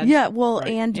that bad. Yeah, well,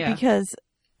 Right. and Yeah. because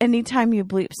anytime you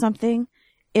bleep something,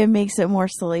 it makes it more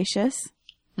salacious.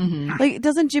 Mm-hmm. Like,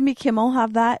 doesn't Jimmy Kimmel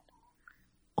have that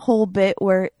whole bit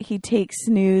where he takes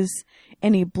news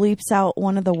and he bleeps out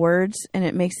one of the words and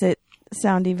it makes it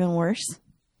sound even worse?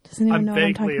 Does anyone I'm know what I'm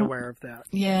vaguely talking aware of that.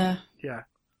 Yeah. Yeah.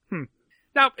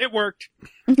 No, it worked.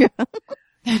 about?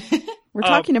 We're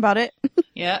talking about it.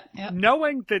 Yeah. Yeah.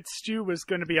 Knowing that Stu was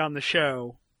going to be on the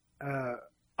show,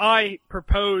 I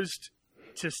proposed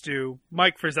to Stu,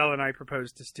 Mike Frizzell and I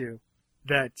proposed to Stu,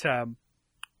 that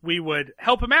we would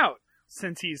help him out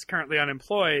since he's currently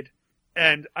unemployed.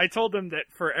 And I told him that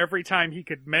for every time he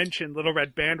could mention Little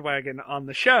Red Bandwagon on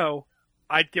the show,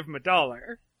 I'd give him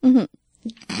 $1. Mhm.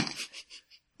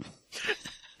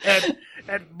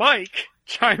 And Mike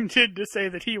chimed in to say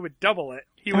that he would double it.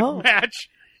 He would match,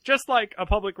 just like a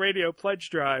public radio pledge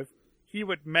drive, he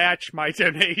would match my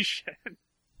donation.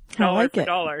 I like $1 for it.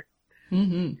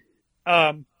 $1.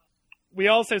 Mm-hmm. We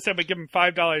also said we'd give him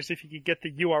 $5 if he could get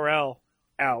the URL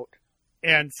out.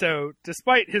 And so,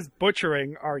 despite his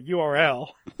butchering our URL,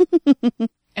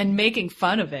 And making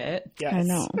fun of it. yes, I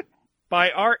know.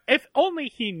 if only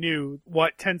he knew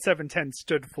what 10710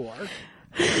 stood for.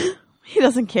 He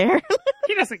doesn't care.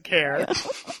 He doesn't care.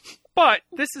 But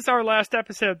this is our last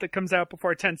episode that comes out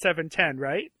before 10710,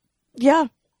 right? Yeah,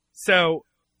 So,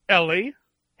 Ellie,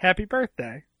 happy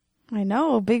birthday. I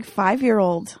know. Big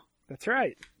 5-year-old. That's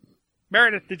right.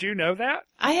 Meredith, did you know that?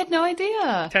 I had no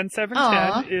idea. 10710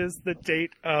 Aw. is the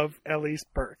date of Ellie's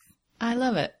birth. I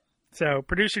love it. So,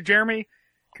 producer Jeremy,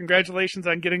 congratulations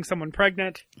on getting someone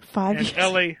pregnant. 5 And years.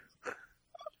 Ellie,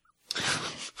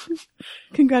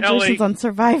 Congratulations Ellie. on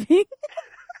surviving.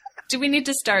 Do we need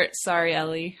to start? Sorry,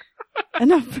 Ellie. I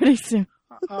know, pretty soon.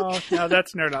 oh, no,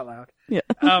 that's Nerd Out Loud.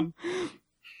 Yeah.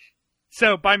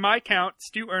 So, by my count,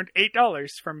 Stu earned $8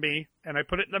 from me, and I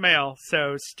put it in the mail.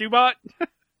 So, Stubot,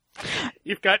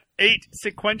 you've got 8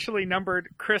 sequentially numbered,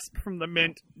 crisp from the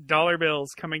mint dollar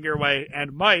bills coming your way,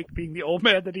 and Mike, being the old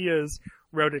man that he is,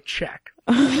 wrote a check.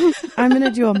 I'm going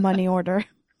to do a money order.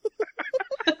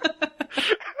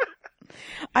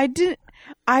 I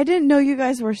didn't know you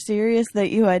guys were serious that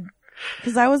you had,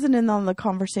 because I wasn't in on the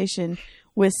conversation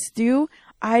with Stu.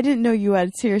 I didn't know you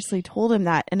had seriously told him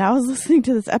that. And I was listening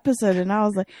to this episode and I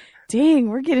was like, dang,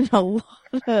 we're getting a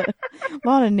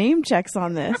lot of name checks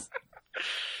on this.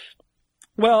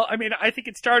 Well, I mean, I think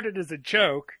it started as a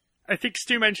joke. I think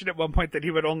Stu mentioned at one point that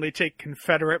he would only take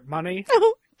Confederate money.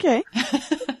 Okay.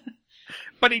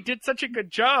 But he did such a good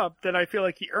job that I feel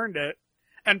like he earned it.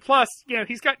 And plus, you know,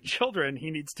 he's got children he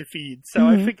needs to feed. So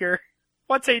I figure,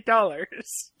 what's $8?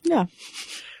 Yeah.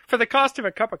 For the cost of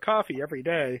a cup of coffee every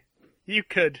day, you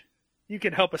could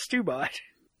help a Stubot.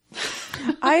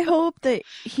 I hope that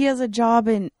he has a job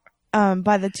in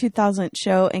by the 2000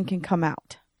 show and can come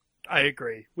out. I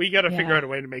agree. We got to Yeah. figure out a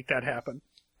way to make that happen.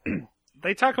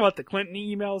 They talk about the Clinton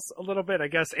emails a little bit. I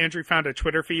guess Andrew found a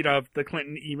Twitter feed of the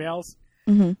Clinton emails.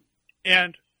 Mm-hmm.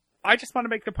 And I just want to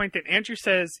make the point that Andrew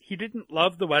says he didn't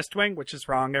love The West Wing, which is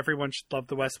wrong. Everyone should love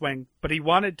The West Wing. But he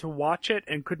wanted to watch it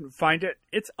and couldn't find it.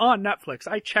 It's on Netflix.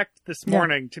 I checked this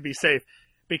morning to be safe.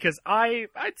 Because I'd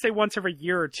say once every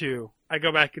year or two, I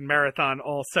go back and marathon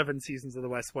all 7 seasons of The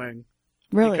West Wing.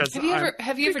 Really? Because Have you ever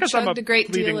because I'm chugged a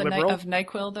great bleeding deal liberal. of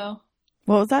NyQuil, though?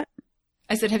 What was that?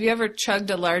 I said, have you ever chugged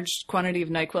a large quantity of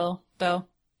NyQuil, though?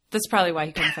 That's probably why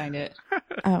he couldn't find it.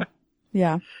 Oh,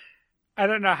 yeah. I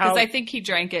don't know how. Because I think he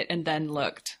drank it and then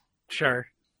looked. Sure.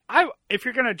 If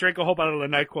you're going to drink a whole bottle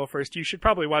of NyQuil first, you should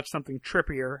probably watch something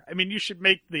trippier. I mean, you should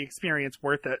make the experience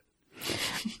worth it.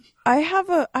 I have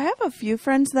a few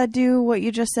friends that do what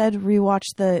you just said, rewatch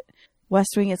the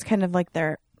West Wing. It's kind of like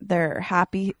their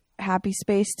happy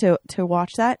space to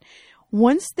watch that.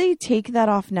 Once they take that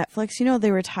off Netflix, you know,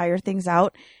 they retire things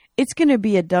out, it's going to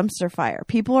be a dumpster fire.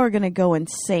 People are going to go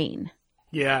insane.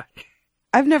 Yeah.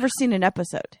 I've never seen an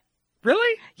episode.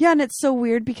 Really? Yeah, and it's so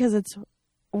weird because it's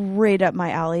right up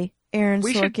my alley. Aaron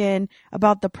We should- Sorkin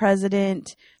about the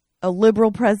president, a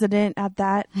liberal president at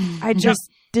that. I just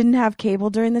didn't have cable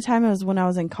during the time. It was when I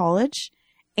was in college.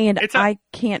 And I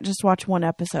can't just watch one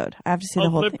episode. I have to see the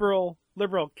whole thing.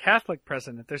 liberal Catholic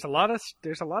president. There's a lot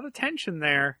of tension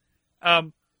there.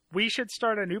 We should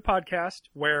start a new podcast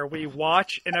where we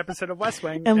watch an episode of West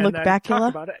Wing And look then Bacula? talk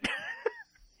about it.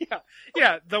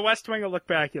 yeah, the West Wing will look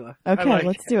Bacula. Okay,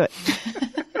 let's do it.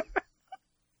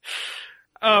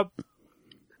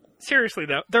 Seriously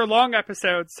though, they're long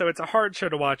episodes, so it's a hard show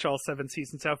to watch all 7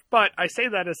 seasons of. But I say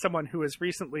that as someone who has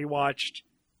recently watched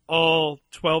all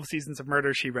 12 seasons of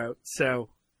Murder, She Wrote. So,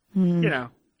 you know,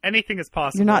 Anything is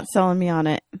possible. You're not selling me on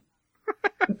it.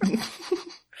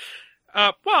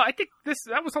 Well, I think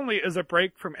that was only as a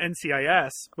break from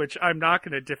NCIS, which I'm not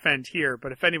going to defend here,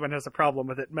 but if anyone has a problem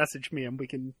with it, message me and we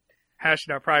can hash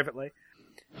it out privately.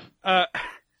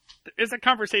 There's a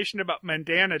conversation about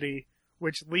mundanity,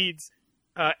 which leads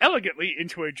elegantly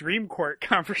into a dream court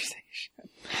conversation.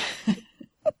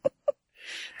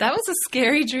 That was a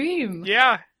scary dream.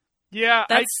 Yeah.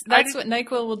 That's what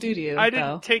NyQuil will do to you. I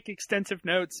didn't take extensive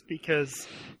notes because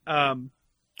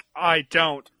I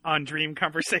don't on dream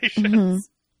conversations. Mm-hmm.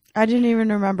 I didn't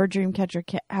even remember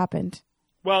Dreamcatcher happened.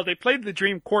 Well, they played the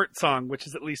Dream Court song, which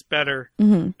is at least better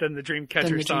than the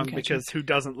Dreamcatcher song, because who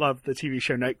doesn't love the TV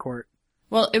show Night Court?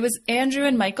 Well, it was Andrew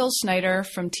and Michael Snyder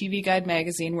from TV Guide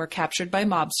magazine were captured by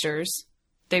mobsters.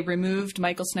 They removed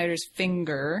Michael Snyder's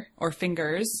fingers,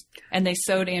 and they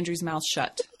sewed Andrew's mouth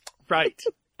shut. Right.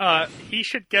 He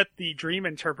should get the dream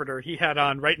interpreter he had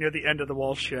on right near the end of the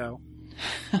Walsh show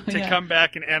to come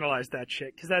back and analyze that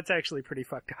shit, because that's actually pretty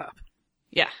fucked up.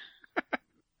 Yeah.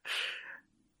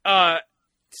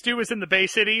 Stu is in the Bay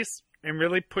Cities and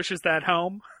really pushes that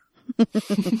home.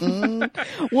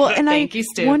 Well, and Thank you,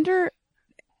 Stu. Wonder,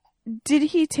 did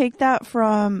he take that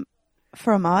from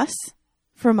us?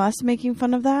 From us making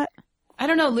fun of that? I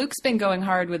don't know. Luke's been going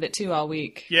hard with it too all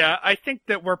week. Yeah, I think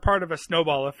that we're part of a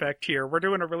snowball effect here. We're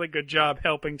doing a really good job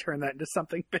helping turn that into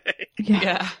something big.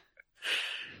 Yeah.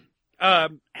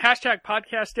 Hashtag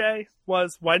Podcast Day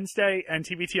was Wednesday, and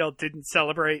TBTL didn't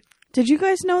celebrate. Did you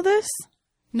guys know this?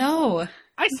 No.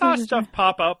 I saw stuff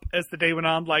pop up as the day went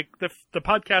on, like the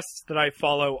podcasts that I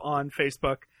follow on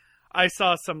Facebook. I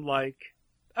saw some like,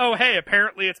 oh, hey,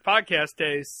 apparently it's Podcast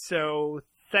Day, so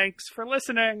thanks for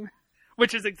listening,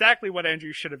 which is exactly what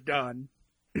Andrew should have done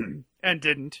and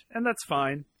didn't, and that's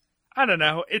fine. I don't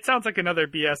know. It sounds like another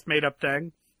BS made-up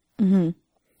thing. Mm-hmm.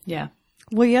 Yeah.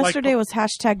 Well, yesterday was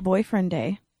hashtag Boyfriend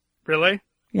Day. Really?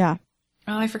 Yeah.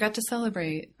 Oh, I forgot to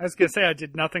celebrate. I was going to say I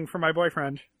did nothing for my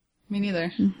boyfriend. Me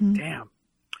neither. Mm-hmm. Damn.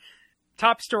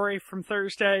 Top story from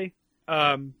Thursday.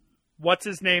 What's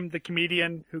his name? The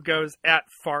comedian who goes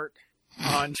 @fart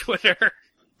on Twitter.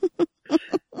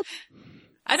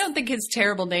 I don't think his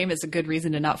terrible name is a good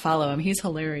reason to not follow him. He's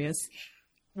hilarious.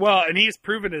 Well, and he's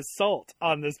proven his salt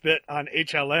on this bit on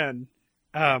HLN.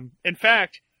 In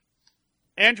fact,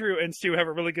 Andrew and Stu have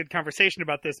a really good conversation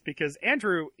about this because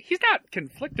Andrew, he's not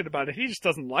conflicted about it. He just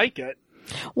doesn't like it.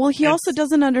 Well, he also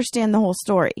doesn't understand the whole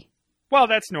story. Well,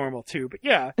 that's normal too, but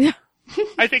yeah.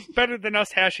 I think better than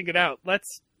us hashing it out.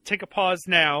 Let's take a pause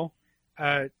now.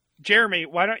 Jeremy,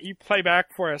 why don't you play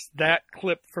back for us that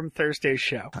clip from Thursday's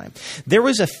show? There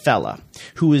was a fella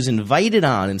who was invited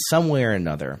on in some way or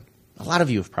another. A lot of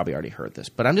you have probably already heard this,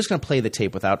 but I'm just going to play the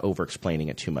tape without over-explaining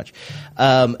it too much.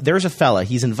 There's a fella.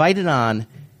 He's invited on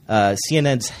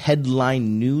CNN's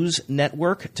Headline News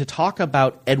Network to talk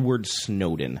about Edward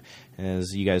Snowden.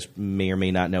 As you guys may or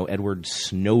may not know, Edward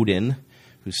Snowden,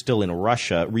 who's still in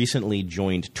Russia, recently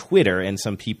joined Twitter, and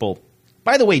some people...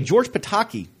 By the way, George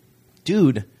Pataki,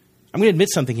 dude, I'm going to admit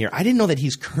something here. I didn't know that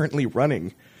he's currently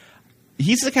running.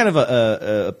 He's a kind of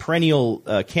a perennial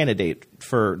candidate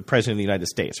for president of the United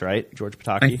States, right, George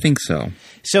Pataki? I think so.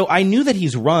 So I knew that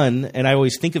he's run, and I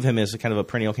always think of him as a kind of a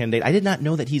perennial candidate. I did not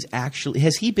know that he's actually –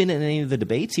 has he been in any of the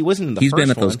debates? He wasn't in the first one. He's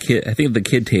been at those kid – I think the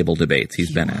kid table debates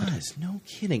he's been at. No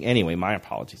kidding. Anyway, my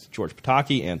apologies to George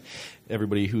Pataki and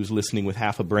everybody who's listening with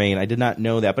half a brain. I did not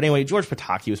know that. But anyway, George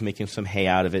Pataki was making some hay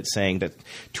out of it, saying that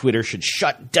Twitter should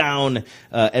shut down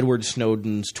Edward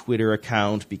Snowden's Twitter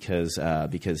account because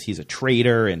he's a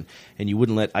traitor and you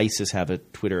wouldn't let ISIS have a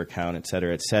Twitter account, et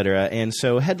cetera, et cetera. And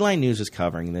so Headline News is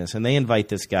covering this, and they invite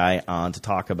this guy on to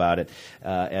talk about it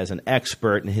as an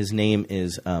expert, and his name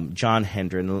is John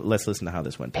Hendren. Let's listen to how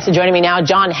this went down. So joining me now,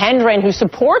 John Hendren, who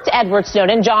supports Edward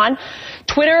Snowden. John,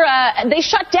 Twitter, they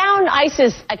shut down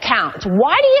ISIS accounts.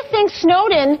 Why do you think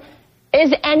Snowden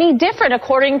is any different,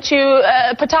 according to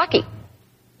Pataki?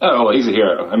 Oh, well, he's a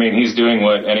hero. I mean, he's doing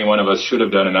what any one of us should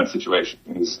have done in that situation.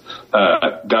 He's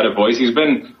got a voice. He's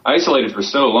been isolated for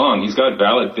so long. He's got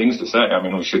valid things to say. I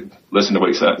mean, we should listen to what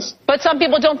he says. But some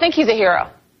people don't think he's a hero.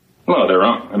 Well, they're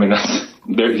wrong. I mean,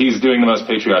 he's doing the most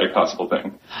patriotic possible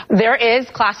thing. There is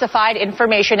classified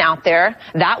information out there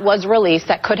that was released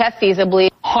that could have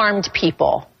feasibly harmed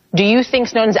people. Do you think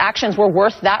Snowden's actions were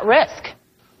worth that risk?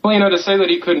 Well, to say that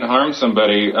he couldn't harm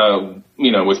somebody,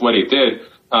 with what he did,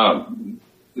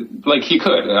 like he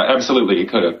could, absolutely he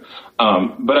could have.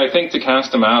 But I think to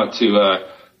cast him out,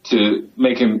 to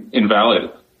make him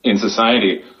invalid in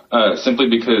society, simply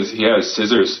because he has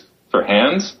scissors for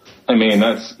hands, I mean,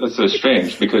 that's so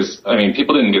strange because, I mean,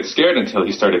 people didn't get scared until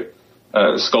he started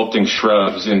sculpting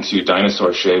shrubs into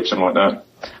dinosaur shapes and whatnot.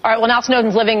 All right, well, now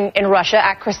Snowden's living in Russia.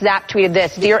 At Chris Zapp tweeted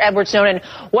this: Dear Edward Snowden,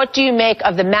 what do you make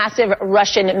of the massive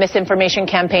Russian misinformation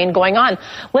campaign going on?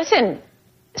 Listen,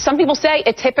 some people say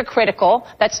it's hypocritical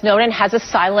that Snowden has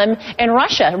asylum in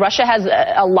Russia. Russia has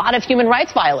a lot of human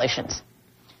rights violations.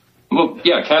 Well,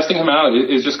 yeah, casting him out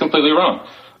is just completely wrong.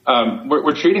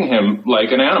 We're treating him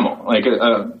like an animal, like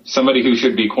somebody who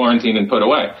should be quarantined and put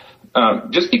away.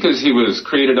 Just because he was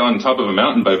created on top of a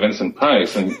mountain by Vincent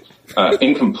Price and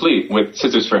incomplete with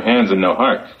scissors for hands and no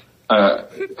heart,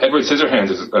 Edward Scissorhands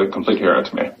is a complete hero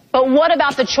to me. But what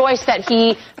about the choice that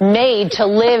he made to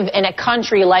live in a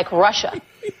country like Russia?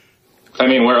 I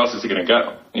mean, where else is he going to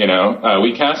go? You know,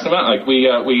 we cast him out. Like,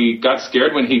 we got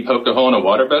scared when he poked a hole in a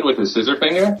waterbed with his scissor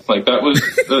finger. Like, that was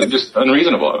just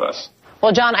unreasonable of us.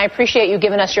 Well, John, I appreciate you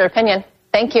giving us your opinion.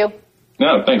 Thank you.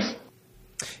 No, thanks.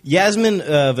 Yasmin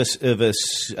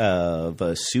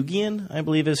Vasugian, I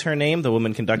believe is her name, the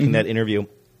woman conducting that interview,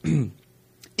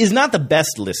 is not the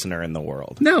best listener in the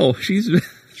world. No, she's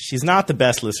not the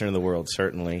best listener in the world,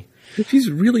 certainly. She's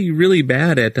really, really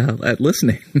bad at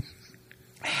listening.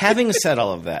 Having said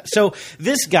all of that, so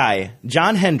this guy,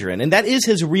 John Hendren, and that is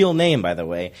his real name, by the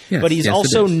way, yes, but he's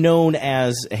also known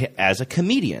as a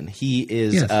comedian. He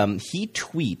is he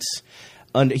tweets.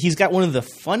 He's got one of the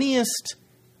funniest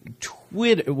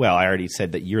Twitter. Well, I already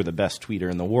said that you're the best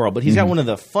tweeter in the world, but he's got one of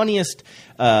the funniest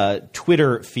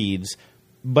Twitter feeds.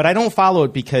 But I don't follow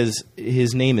it because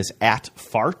his name is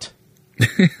 @fart.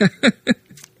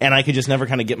 And I could just never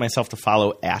kind of get myself to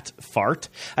follow @fart.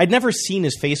 I'd never seen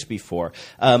his face before.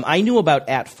 I knew about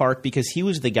 @fart because he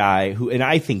was the guy who, and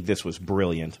I think this was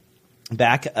brilliant.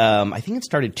 Back, I think it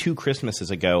started 2 Christmases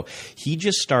ago. He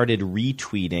just started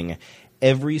retweeting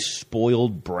every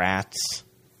spoiled brat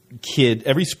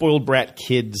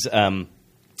kid's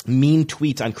mean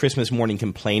tweets on Christmas morning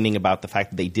complaining about the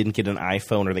fact that they didn't get an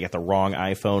iPhone or they got the wrong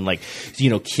iPhone. Like, you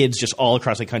know, kids just all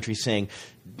across the country saying,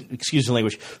 excuse the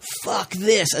language, fuck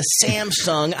this, a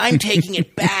Samsung, I'm taking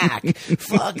it back.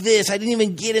 Fuck this, I didn't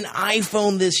even get an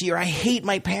iPhone this year. I hate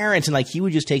my parents. And like, he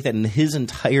would just take that and his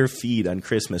entire feed on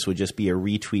Christmas would just be a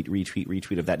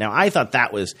retweet of that. Now, I thought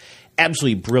that was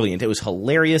absolutely brilliant. It was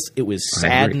hilarious. It was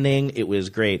saddening. It was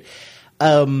great.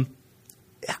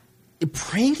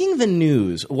 Pranking the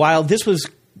news, while this was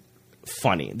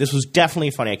funny, this was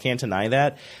definitely funny, I can't deny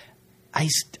that, I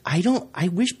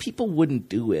wish people wouldn't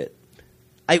do it.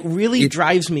 It really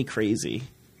drives me crazy.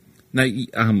 Now,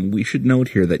 we should note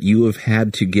here that you have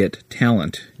had to get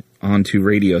talent onto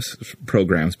radio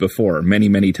programs before many,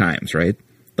 many times, right?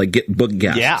 Like get book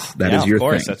guests. Yeah, that is your thing.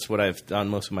 Of course, that's what I've done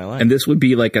most of my life. And this would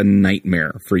be like a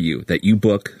nightmare for you, that you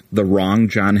book the wrong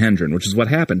John Hendren, which is what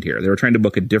happened here. They were trying to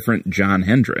book a different John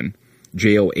Hendren,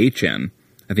 John.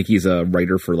 I think he's a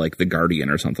writer for like The Guardian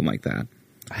or something like that.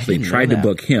 So they tried to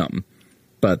book him,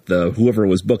 but whoever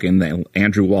was booking,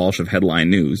 Andrew Walsh of Headline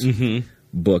News,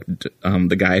 booked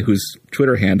the guy whose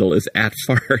Twitter handle is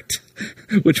 @fart,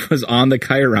 which was on the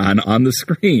Chiron on the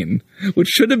screen, which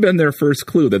should have been their first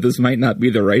clue that this might not be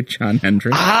the right John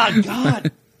Hendren.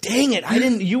 God. Dang it.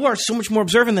 You are so much more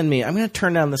observant than me. I'm going to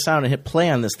turn down the sound and hit play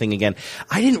on this thing again.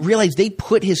 I didn't realize they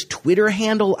put his Twitter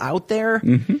handle out there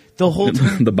the whole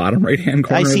time. The bottom right-hand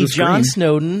corner I see of the John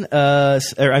screen.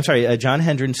 Snowden, John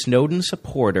Hendren, Snowden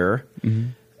supporter.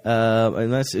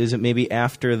 Unless, is it maybe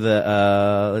after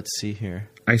the, let's see here.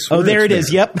 I swear oh, there it is.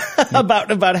 there. Yep.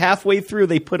 about halfway through,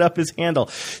 they put up his handle.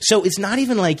 So it's not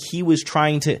even like he was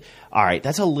trying to, all right,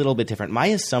 that's a little bit different. My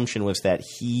assumption was that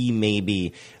he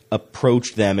maybe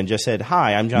approached them and just said,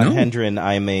 "Hi, I'm John Hendren.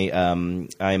 I'm a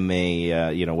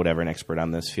whatever, an expert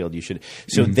on this field. You should."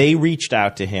 So they reached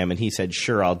out to him, and he said,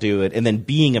 "Sure, I'll do it." And then,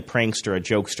 being a prankster, a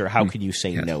jokester, how could you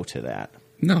say no to that?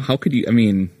 No, how could you? I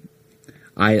mean,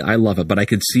 I love it, but I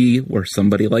could see where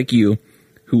somebody like you,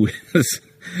 who has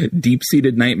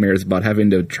deep-seated nightmares about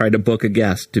having to try to book a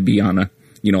guest to be on a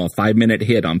 5-minute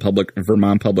hit on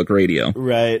Vermont Public Radio,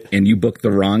 right? And you book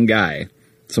the wrong guy.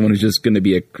 Someone who's just going to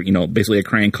be basically a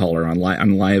crank caller on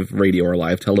live radio or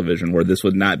live television, where this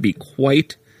would not be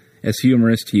quite as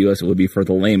humorous to you as it would be for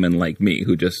the layman like me,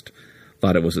 who just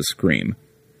thought it was a scream.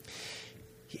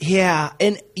 Yeah,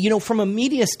 and from a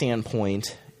media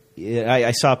standpoint,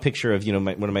 I saw a picture of one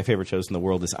of my favorite shows in the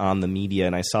world is On the Media,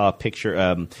 and I saw a picture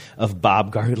of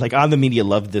Bob Garfield. Like, On the Media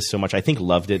loved this so much. I think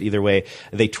loved it either way.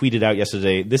 They tweeted out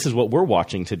yesterday, "This is what we're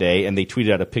watching today," and they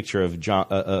tweeted out a picture of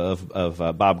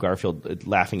Bob Garfield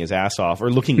laughing his ass off,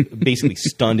 or looking basically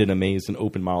stunned and amazed and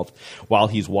open mouthed while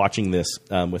he's watching this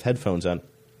with headphones on,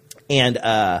 and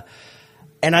I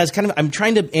was I'm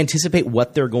trying to anticipate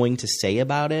what they're going to say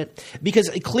about it, because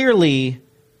clearly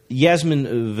Yasmin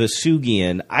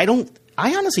Vasugian, I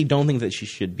I honestly don't think that she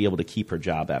should be able to keep her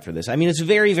job after this. I mean, it's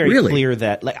very, very Really? clear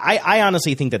that I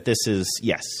honestly think that this is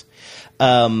yes.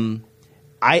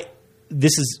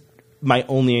 This is my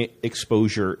only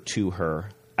exposure to her.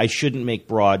 I shouldn't make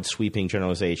broad, sweeping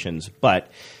generalizations,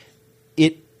 but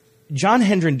John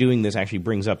Hendren doing this actually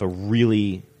brings up a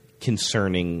really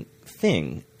concerning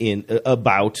thing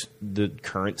about the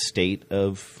current state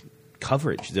of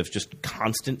coverage. There's just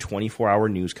constant 24-hour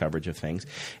news coverage of things.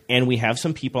 And we have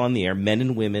some people on the air, men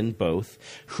and women both,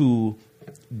 who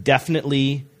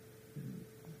definitely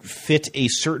fit a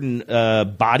certain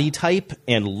body type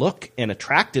and look and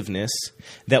attractiveness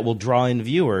that will draw in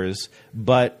viewers,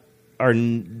 but are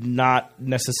not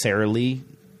necessarily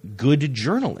good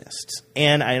journalists.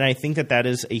 And I think that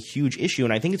is a huge issue.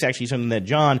 And I think it's actually something that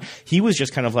John, he was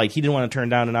just kind of like, he didn't want to turn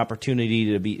down an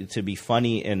opportunity to be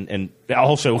funny and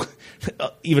also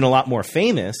even a lot more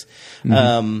famous.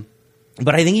 Mm-hmm.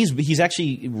 But I think he's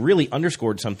actually really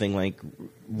underscored something like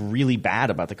really bad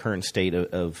about the current state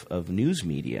of news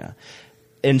media.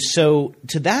 And so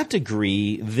to that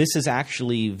degree, this is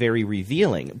actually very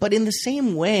revealing. But in the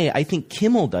same way, I think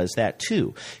Kimmel does that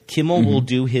too. Kimmel will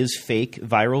do his fake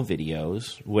viral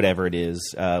videos, whatever it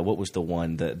is. What was the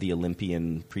one, the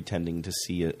Olympian pretending to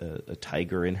see a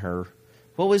tiger in her?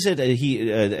 What was it?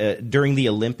 During the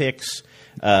Olympics,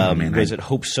 was it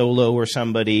Hope Solo or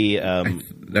somebody?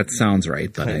 That sounds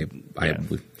right, but I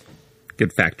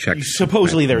good fact check.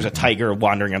 Supposedly there's a tiger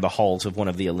wandering on the halls of one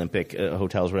of the Olympic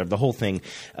hotels, whatever. The whole thing,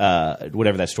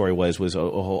 whatever that story was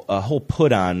a whole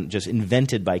put-on just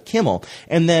invented by Kimmel.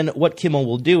 And then what Kimmel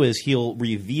will do is he'll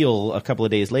reveal a couple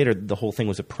of days later the whole thing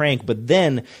was a prank, but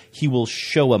then he will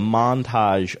show a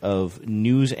montage of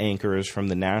news anchors from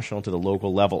the national to the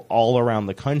local level all around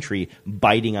the country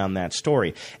biting on that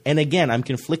story. And again, I'm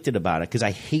conflicted about it because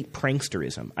I hate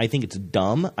pranksterism. I think it's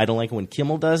dumb. I don't like it when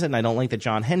Kimmel does it, and I don't like that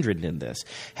John Hendren did this.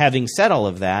 Having said all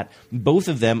of that, both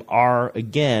of them are,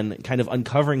 again, kind of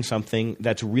uncovering something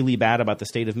that's really bad about the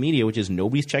state of media, which is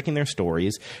nobody's checking their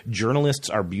stories. Journalists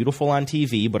are beautiful on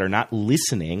TV but are not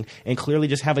listening and clearly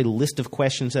just have a list of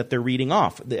questions that they're reading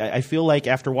off. I feel like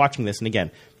after watching this, and again,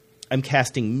 I'm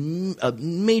casting a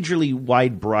majorly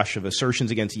wide brush of assertions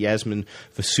against Yasmin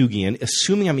Vasugian,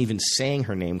 assuming I'm even saying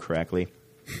her name correctly,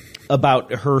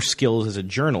 about her skills as a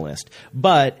journalist.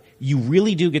 But you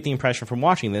really do get the impression from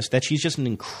watching this that she's just an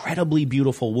incredibly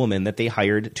beautiful woman that they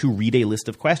hired to read a list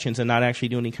of questions and not actually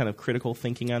do any kind of critical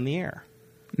thinking on the air.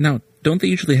 Now, don't they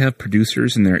usually have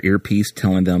producers in their earpiece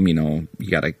telling them, you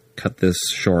got to cut this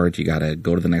short, you got to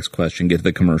go to the next question, get to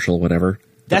the commercial, whatever?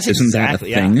 Isn't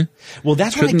exactly, that a thing? Yeah. Well,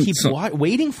 that's what I keep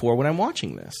waiting for when I'm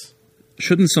watching this.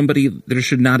 There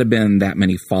should not have been that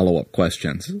many follow-up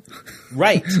questions.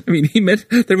 Right. I mean,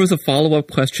 there was a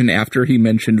follow-up question after he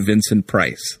mentioned Vincent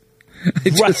Price.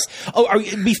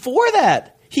 Before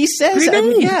that, he says,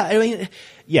 that's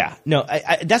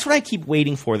what I keep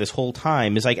waiting for this whole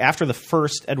time is like after the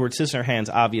first Edward Scissorhands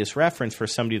obvious reference for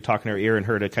somebody to talk in her ear and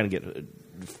her to kind of get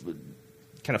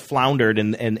kind of floundered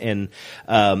and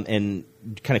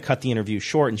kind of cut the interview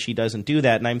short, and she doesn't do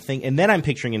that. And then I'm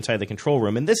picturing inside the control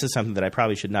room, and this is something that I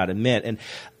probably should not admit. And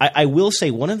I will say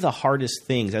one of the hardest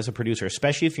things as a producer,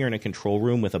 especially if you're in a control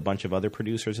room with a bunch of other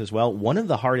producers as well, one of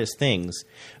the hardest things,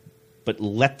 but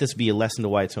let this be a lesson to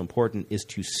why it's so important, is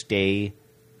to stay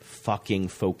fucking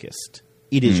focused.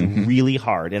 It is really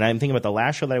hard. And I'm thinking about the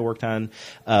last show that I worked on.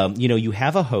 You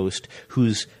have a host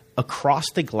who's across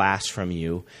the glass from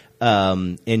you,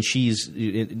 and she's,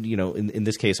 in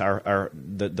this case,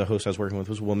 the host I was working with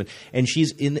was a woman, and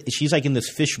she's like in this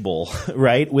fishbowl,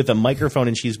 right, with a microphone,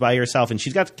 and she's by herself, and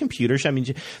she's got a computer.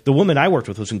 The woman I worked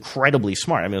with was incredibly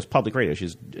smart. I mean, it was public radio.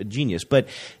 She's a genius, but.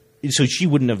 So she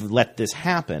wouldn't have let this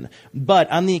happen. But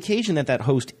on the occasion that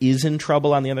host is in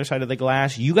trouble on the other side of the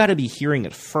glass, you got to be hearing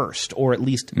it first, or at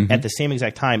least at the same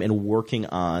exact time, and working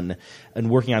on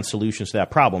solutions to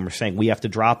that problem. We're saying we have to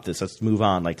drop this, let's move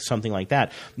on, like something like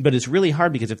that. But it's really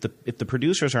hard because if the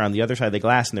producers are on the other side of the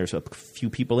glass and there's a few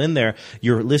people in there,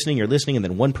 you're listening, and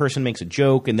then one person makes a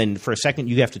joke, and then for a second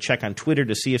you have to check on Twitter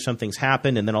to see if something's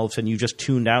happened, and then all of a sudden you just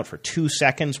tuned out for 2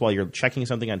 seconds while you're checking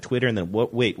something on Twitter, and then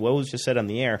what was just said on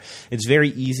the air? It's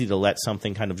very easy to let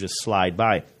something kind of just slide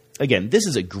by. Again, this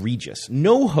is egregious.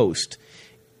 No host,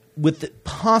 with the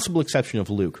possible exception of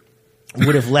Luke,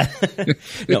 would have let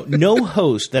no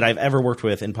host that I've ever worked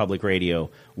with in public radio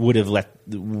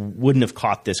wouldn't have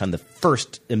caught this on the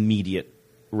first immediate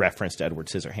reference to Edward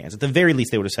Scissorhands. At the very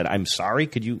least, they would have said, "I'm sorry,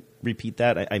 could you repeat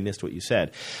that? I missed what you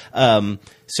said."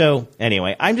 So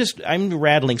anyway, I'm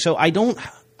rattling. So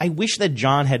I wish that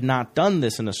John had not done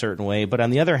this in a certain way, but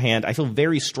on the other hand, I feel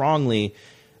very strongly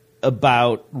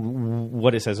about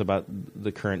what it says about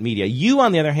the current media. You,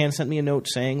 on the other hand, sent me a note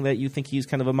saying that you think he's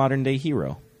kind of a modern-day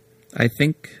hero. I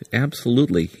think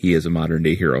absolutely he is a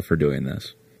modern-day hero for doing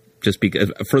this. Just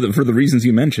because, for the reasons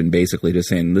you mentioned, basically, just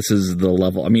saying this is the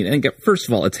level. I mean, and first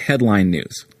of all, it's headline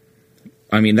news.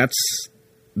 I mean,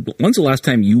 when's the last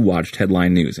time you watched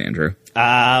headline news, Andrew?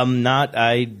 I don't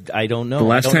know. The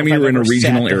last time you were in a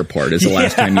regional airport is the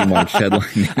last time you watched headline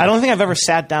news. I don't think I've ever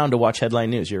sat down to watch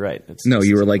headline news. You're right. No,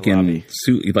 you were like in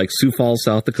Sioux Falls,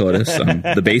 South Dakota,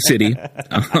 the Bay City.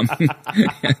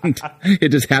 And it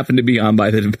just happened to be on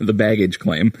by the baggage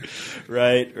claim.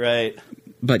 Right.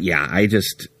 But yeah, I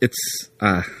just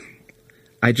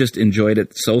enjoyed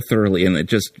it so thoroughly, and it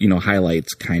just,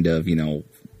 highlights kind of,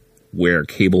 where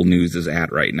cable news is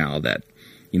at right now, that,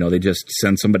 they just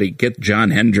send somebody, get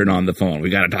John Hendren on the phone. We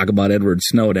got to talk about Edward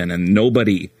Snowden, and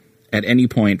nobody at any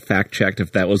point fact checked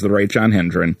if that was the right John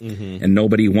Hendren. Mm-hmm. And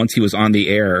nobody, once he was on the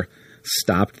air,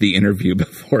 stopped the interview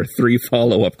before 3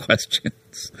 follow-up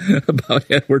questions about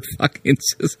Edward fucking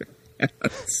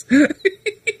Scissorhands.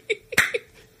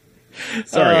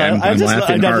 Sorry, I'm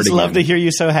laughing hard. I just love to hear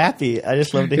you so happy.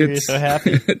 It's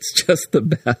just the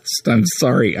best. I'm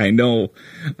sorry. I know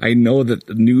that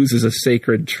the news is a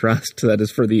sacred trust that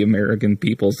is for the American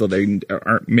people, so they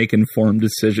aren't make informed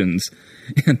decisions.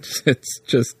 And it's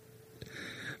just...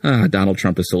 Donald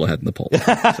Trump is still ahead in the polls.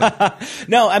 So.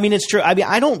 No, I mean, it's true. I mean,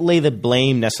 I don't lay the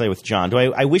blame necessarily with John.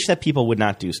 I wish that people would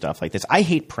not do stuff like this. I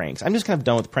hate pranks. I'm just kind of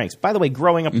done with pranks. By the way,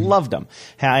 growing up, loved them.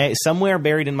 Somewhere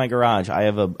buried in my garage, I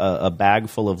have a bag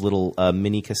full of little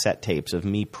mini cassette tapes of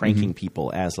me pranking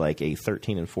people as like a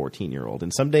 13 and 14-year-old.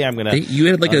 And someday I'm going to You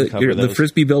had like the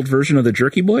Frisbee-built version of the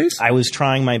Jerky Boys? I was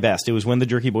trying my best. It was when the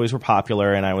Jerky Boys were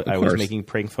popular, and I was making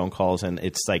prank phone calls, and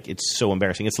it's so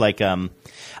embarrassing. It's like I'm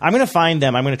going to find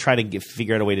them. I'm going to try to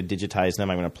figure out a way to digitize them.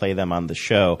 I'm going to play them on the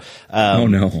show. Oh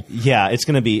no! Yeah, it's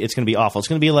going to be awful. It's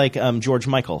going to be like George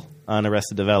Michael on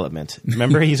Arrested Development.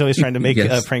 Remember, he's always trying to make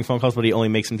yes. Prank phone calls, but he only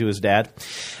makes them to his dad.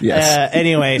 Yes.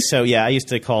 Anyway, so yeah, I used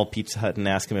to call Pizza Hut and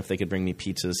ask them if they could bring me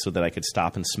pizzas so that I could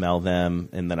stop and smell them,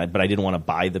 and then but I didn't want to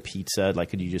buy the pizza.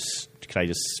 Like, could I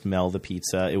just smell the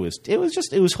pizza? It was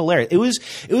hilarious.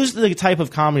 It was the type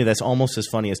of comedy that's almost as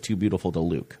funny as Too Beautiful to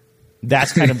Luke.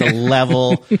 That's kind of the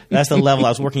level. That's the level I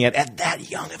was working at that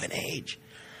young of an age.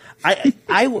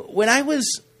 When I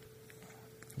was.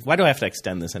 Why do I have to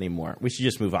extend this anymore? We should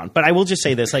just move on. But I will just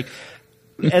say this: like,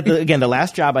 the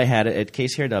last job I had at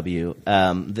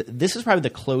KCRW, this is probably the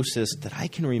closest that I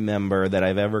can remember that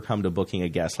I've ever come to booking a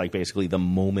guest, like basically the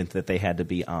moment that they had to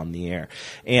be on the air.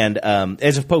 And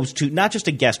as opposed to not just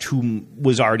a guest who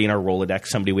was already in our Rolodex,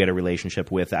 somebody we had a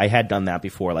relationship with. I had done that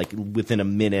before, like within a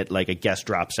minute, like a guest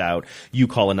drops out, you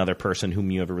call another person whom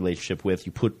you have a relationship with,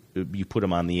 you put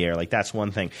them on the air. Like, that's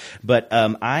one thing. But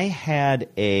I had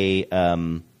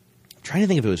trying to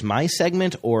think if it was my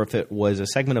segment or if it was a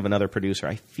segment of another producer.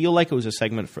 I feel like it was a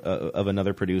segment of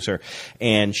another producer,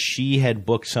 and she had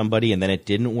booked somebody, and then it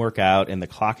didn't work out, and the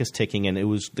clock is ticking, and it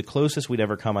was the closest we'd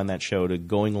ever come on that show to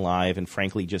going live and,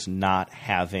 frankly, just not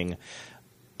having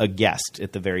a guest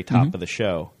at the very top of the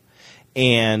show.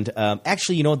 And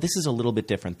actually, this is a little bit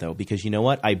different, though, because you know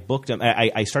what? I booked them.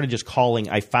 I started just calling.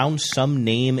 I found some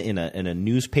name in a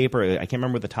newspaper. I can't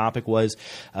remember what the topic was,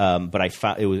 but I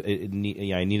found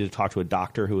I needed to talk to a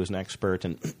doctor who was an expert,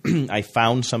 and I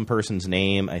found some person's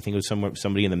name. I think it was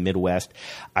somebody in the Midwest.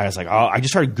 I was like, I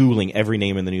just started Googling every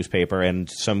name in the newspaper, and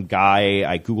some guy,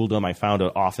 I Googled him. I found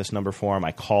an office number for him.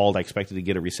 I called. I expected to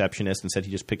get a receptionist. Instead,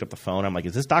 he just picked up the phone. I'm like,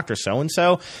 is this Dr.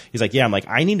 So-and-so? He's like, yeah. I'm like,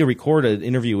 I need to record an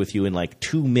interview with you in like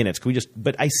 2 minutes. Can we just?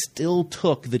 But I still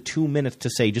took the 2 minutes to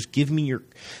say, just give me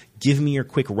your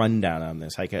quick rundown on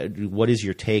this. Like, what is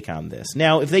your take on this?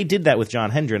 Now, if they did that with John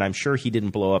Hendren, I'm sure he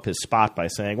didn't blow up his spot by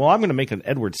saying, well, I'm going to make an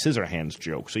Edward Scissorhands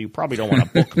joke, so you probably don't want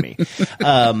to book me.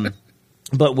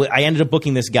 But I ended up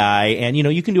booking this guy, and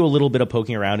you can do a little bit of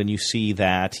poking around, and you see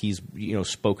that he's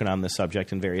spoken on the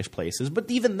subject in various places. But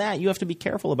even that you have to be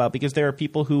careful about, because there are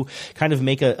people who kind of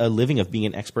make a living of being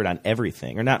an expert on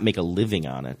everything, or not make a living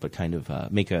on it, but kind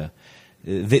of make a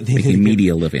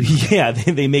media living. Yeah,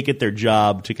 they make it their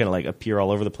job to kind of like appear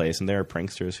all over the place, and there are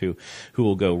pranksters who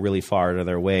will go really far out of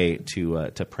their way to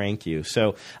prank you.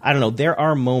 So I don't know. There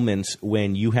are moments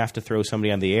when you have to throw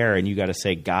somebody on the air, and you got to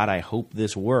say, God, I hope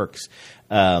this works.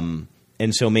 And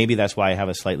so maybe that's why I have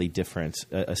a slightly different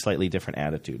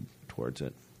attitude towards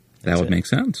it. That would make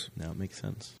sense. No, it makes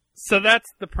sense. So that's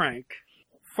the prank.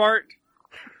 Fart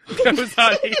goes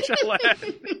on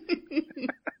HLN.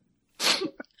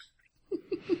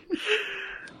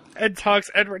 And talks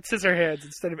Edward Scissorhands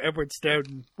instead of Edward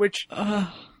Snowden, which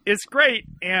is great.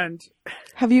 And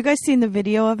have you guys seen the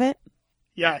video of it?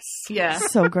 Yes. Yeah.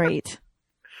 So great.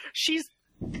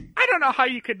 I don't know how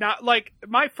you could not, like,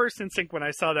 my first instinct when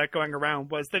I saw that going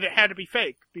around was that it had to be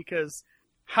fake, because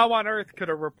how on earth could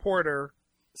a reporter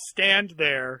stand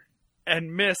there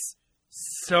and miss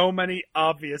so many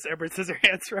obvious Edward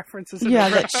Scissorhands references? Yeah,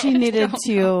 that she needed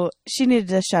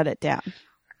to shut it down.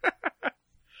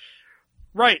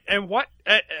 Right, and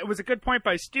it was a good point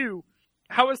by Stu.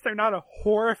 How is there not a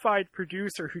horrified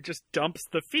producer who just dumps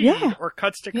the feed or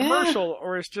cuts to commercial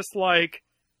or is just like,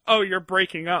 oh, you're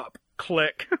breaking up.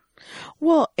 Click.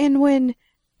 Well, and when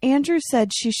Andrew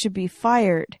said she should be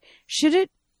fired, should it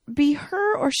be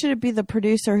her or should it be the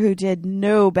producer who did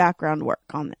no background work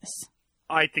on this?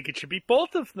 I think it should be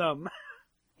both of them.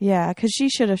 Yeah, because she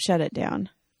should have shut it down.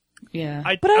 Yeah.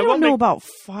 But I don't know about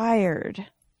fired.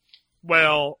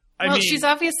 Well, I mean, she's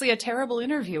obviously a terrible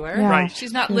interviewer. Yeah, right.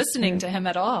 She's not listening to him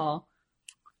at all.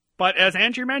 But as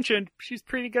Andrew mentioned, she's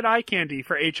pretty good eye candy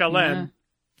for HLN.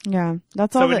 Yeah,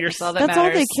 that's So all. when That's you're-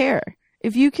 all they care.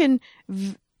 If you can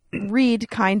read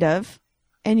kind of,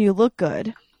 and you look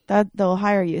good, that they'll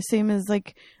hire you. Same as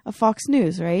like a Fox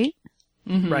News, right?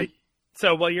 Mm-hmm. Right.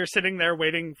 So while you're sitting there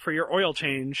waiting for your oil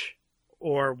change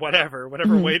or whatever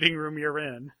waiting room you're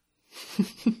in.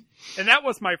 And that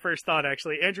was my first thought,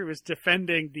 actually. Andrew was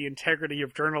defending the integrity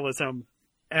of journalism,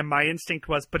 and my instinct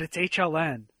was, but it's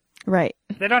HLN. Right.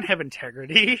 They don't have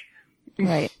integrity.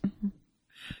 Right.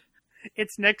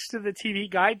 It's next to the TV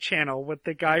Guide channel with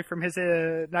the guy from his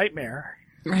Nightmare.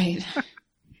 Right.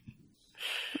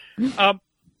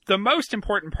 The most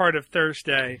important part of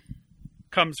Thursday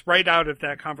comes right out of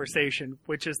that conversation,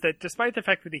 which is that despite the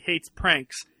fact that he hates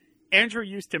pranks, Andrew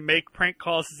used to make prank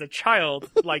calls as a child,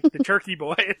 like the Jerky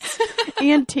Boys.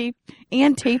 and taped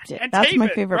it. And That's tape my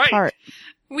it, favorite right. part.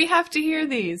 We have to hear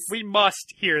these. We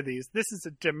must hear these. This is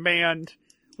a demand.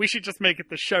 We should just make it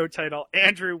the show title.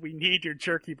 Andrew, we need your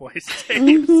Jerky Boys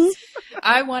tapes.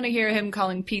 I want to hear him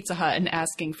calling Pizza Hut and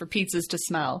asking for pizzas to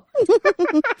smell.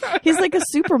 He's like a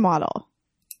supermodel.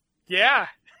 Yeah.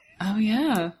 Oh,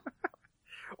 yeah.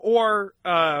 Or,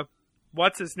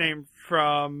 what's his name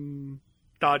from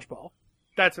Dodgeball?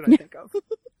 That's what I think of.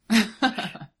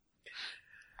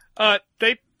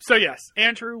 So yes,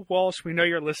 Andrew Walsh, we know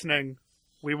you're listening.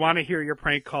 We want to hear your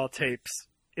prank call tapes.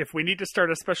 If we need to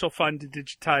start a special fund to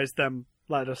digitize them,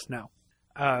 let us know.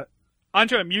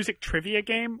 Onto a music trivia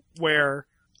game where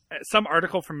some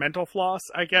article from Mental Floss,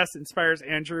 I guess, inspires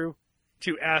Andrew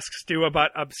to ask Stu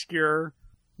about obscure,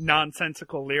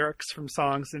 nonsensical lyrics from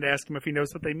songs and ask him if he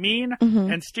knows what they mean.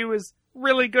 Mm-hmm. And Stu is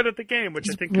really good at the game, which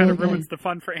I think kind of ruins the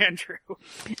fun for Andrew.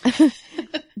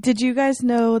 Did you guys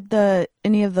know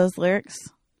any of those lyrics?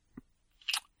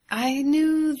 I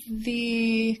knew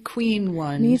the Queen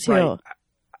one. Me too. Right.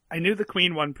 I knew the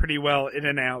Queen one pretty well in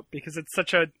and out because it's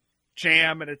such a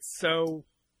jam and it's so,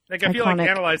 like, I feel like Iconic.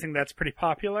 analyzing that's pretty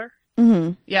popular.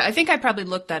 Mm-hmm. Yeah, I think I probably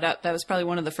looked that up. That was probably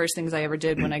one of the first things I ever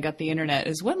did when I got the internet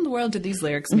is what in the world did these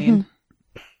lyrics mean?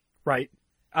 Right.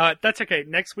 That's okay.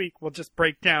 Next week we'll just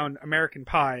break down American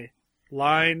Pie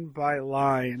line by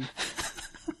line.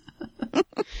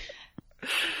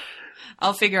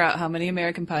 I'll figure out how many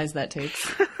American Pies that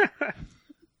takes.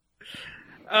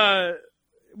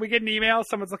 We get an email.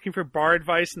 Someone's looking for bar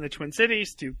advice in the Twin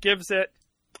Cities. Stu gives it.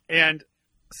 And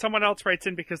someone else writes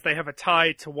in because they have a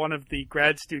tie to one of the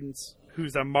grad students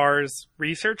who's a Mars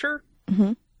researcher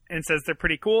and says they're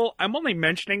pretty cool. I'm only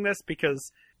mentioning this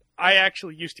because I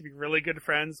actually used to be really good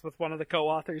friends with one of the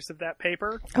co-authors of that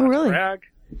paper. Oh, really? Brag.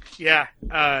 Yeah.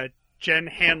 Jen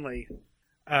Hanley.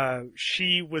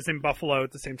 She was in Buffalo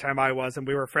at the same time I was, and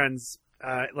we were friends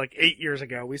like 8 years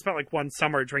ago. We spent like one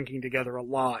summer drinking together a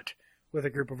lot with a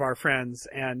group of our friends,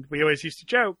 and we always used to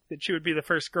joke that she would be the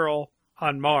first girl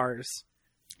on Mars.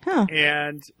 Huh.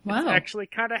 And Wow. it's actually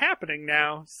kind of happening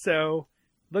now. So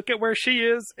look at where she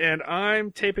is, and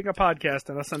I'm taping a podcast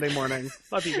on a Sunday morning.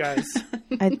 Love you guys.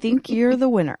 I think you're the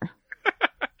winner.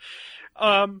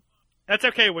 That's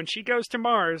okay. When she goes to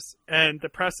Mars and the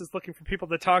press is looking for people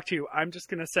to talk to, I'm just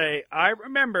going to say, I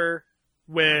remember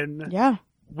when Yeah.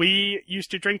 we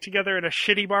used to drink together at a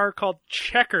shitty bar called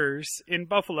Checkers in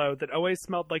Buffalo that always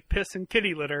smelled like piss and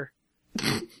kitty litter.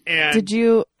 And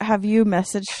Have you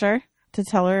messaged her to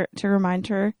tell her, to remind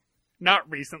her? not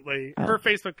recently. Oh. Her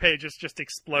Facebook page has just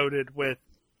exploded with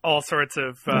all sorts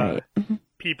of Right.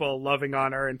 people loving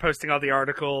on her and posting all the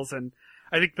articles. And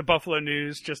I think the Buffalo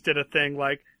News just did a thing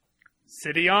like,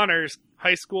 City Honors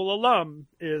high school alum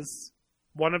is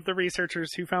one of the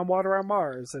researchers who found water on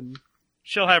Mars, and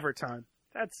she'll have her time.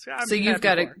 I'm So you've happy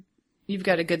got for her. you've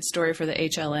got a good story for the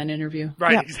HLN interview.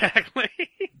 Right, Yeah. exactly.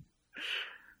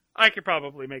 I could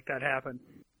probably make that happen.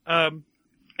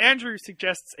 Andrew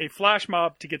suggests a flash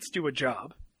mob to get Stu a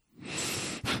job.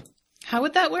 How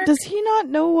would that work? Does he not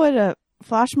know what a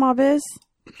flash mob is?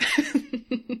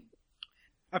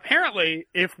 Apparently,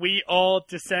 if we all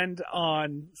descend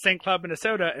on St. Cloud,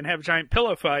 Minnesota and have a giant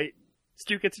pillow fight,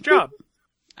 Stu gets a job.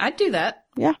 I'd do that.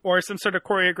 Or some sort of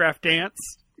choreographed dance.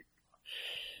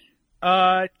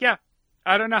 Yeah.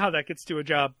 I don't know how that gets Stu a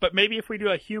job, but maybe if we do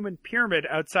a human pyramid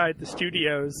outside the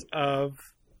studios of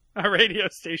a radio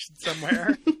station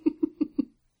somewhere.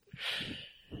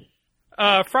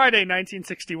 Friday,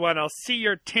 1961, I'll see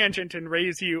your tangent and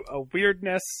raise you a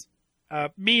weirdness.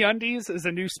 MeUndies is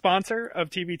a new sponsor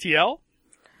of TBTL.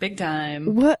 Big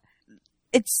time. What?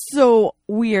 It's so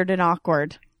weird and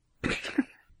awkward.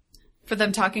 For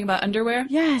them talking about underwear?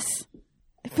 Yes.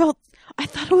 I thought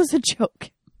it was a joke.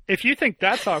 If you think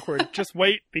that's awkward, just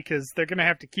wait, because they're going to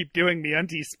have to keep doing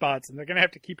MeUndies spots, and they're going to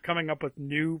have to keep coming up with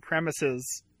new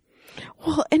premises.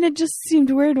 Well, and it just seemed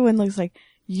weird when Luke's like,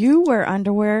 you wear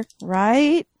underwear,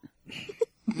 right?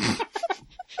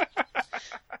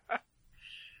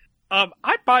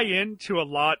 I buy into a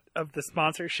lot of the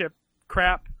sponsorship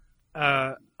crap.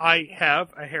 I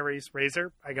have a Harry's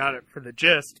razor. I got it for the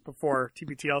gist before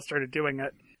TBTL started doing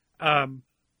it. I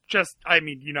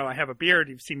have a beard.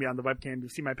 You've seen me on the webcam.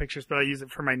 You've seen my pictures, but I use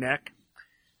it for my neck.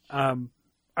 I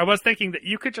was thinking that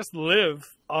you could just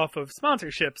live off of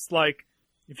sponsorships. Like,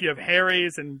 if you have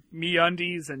Harry's and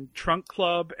MeUndies and Trunk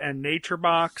Club and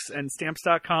NatureBox and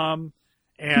Stamps.com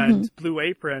and Blue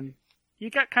Apron, you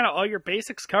got kind of all your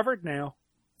basics covered now.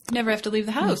 Never have to leave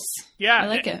the house. Yeah. I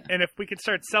like it. And if we could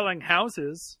start selling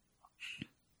houses,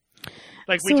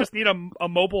 we just need a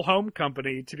mobile home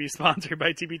company to be sponsored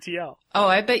by TBTL. Oh,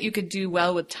 I bet you could do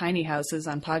well with tiny houses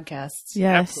on podcasts.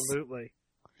 Yes. Absolutely.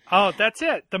 Oh, that's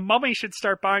it. The Mummy should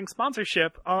start buying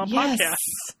sponsorship on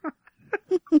podcasts.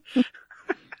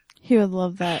 He would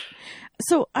love that.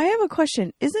 So I have a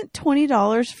question. Isn't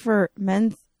 $20 for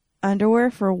men's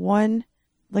underwear for one,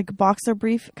 boxer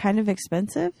brief kind of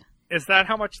expensive? Is that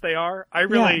how much they are?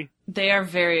 They are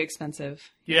very expensive.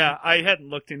 Yeah, I hadn't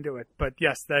looked into it, but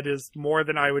yes, that is more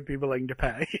than I would be willing to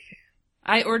pay.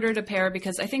 I ordered a pair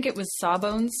because I think it was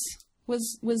Sawbones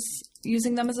was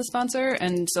using them as a sponsor,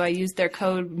 and so I used their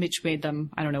code, which made them,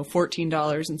 I don't know,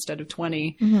 $14 instead of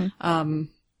 $20. Mm-hmm.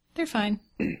 They're fine.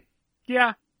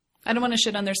 Yeah. I don't want to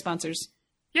shit on their sponsors.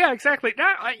 Yeah, exactly.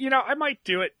 Now, I might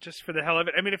do it just for the hell of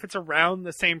it. I mean, if it's around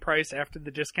the same price after the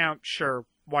discount, sure,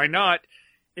 why not?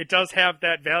 It does have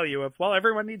that value of, well,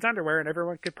 everyone needs underwear, and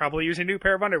everyone could probably use a new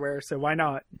pair of underwear, so why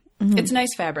not? Mm-hmm. It's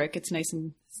nice fabric. It's nice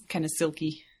and kind of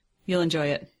silky. You'll enjoy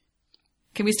it.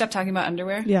 Can we stop talking about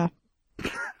underwear? Yeah.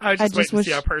 I just wait to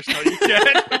see how personal you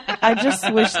get. I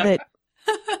just wish that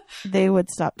they would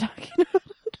stop talking about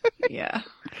underwear.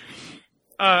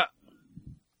 Yeah.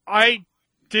 I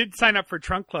did sign up for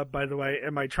Trunk Club, by the way,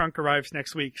 and my trunk arrives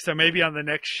next week, so maybe on the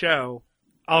next show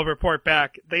I'll report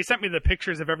back. They sent me the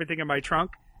pictures of everything in my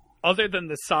trunk. Other than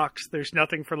the socks, there's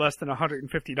nothing for less than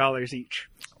 $150 each.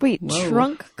 Wait, Whoa.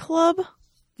 Trunk Club?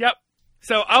 Yep.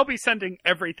 So I'll be sending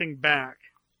everything back.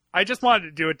 I just wanted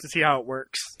to do it to see how it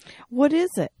works. What is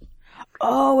it?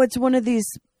 Oh, it's one of these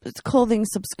clothing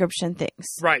subscription things.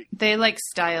 Right. They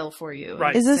style for you.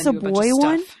 Right. Is this a Send you bunch of boy stuff.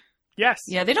 one? Yes.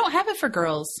 Yeah, they don't have it for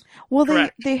girls. Well,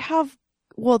 Correct. they have,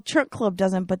 Trunk Club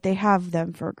doesn't, but they have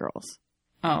them for girls.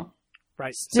 Oh.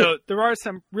 Right. So there are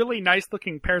some really nice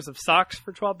looking pairs of socks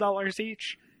for $12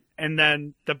 each. And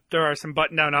then there are some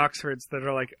button down Oxfords that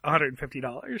are like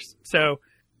 $150. So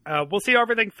we'll see how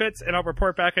everything fits, and I'll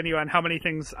report back on you on how many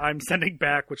things I'm sending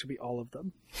back, which will be all of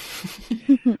them.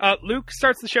 Luke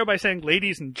starts the show by saying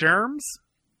ladies and germs,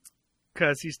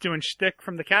 because he's doing shtick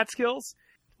from the Catskills.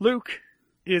 Luke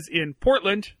is in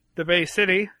Portland, the Bay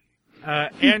City.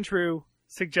 Andrew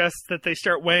suggests that they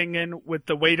start weighing in with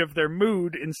the weight of their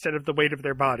mood instead of the weight of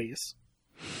their bodies.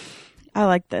 I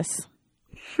like this.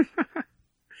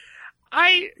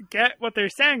 I get what they're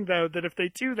saying, though, that if they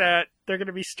do that, they're going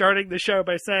to be starting the show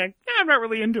by saying, I'm not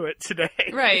really into it today.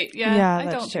 Right. Yeah. Yeah, I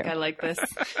that's don't think true. I like this.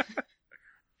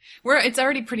 It's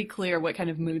already pretty clear what kind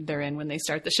of mood they're in when they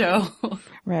start the show.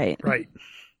 Right. Right.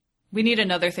 We need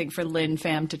another thing for Lynn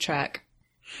Fam to track.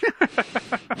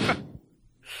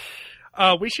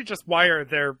 We should just wire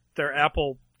their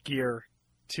Apple gear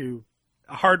to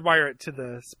hardwire it to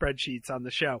the spreadsheets on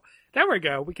the show. There we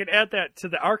go. We can add that to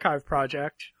the archive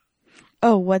project.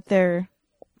 Oh, what they're...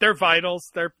 Their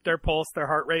vitals, their pulse, their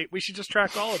heart rate. We should just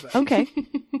track all of it. Okay.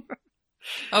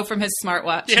 Oh, from his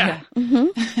smartwatch. Yeah.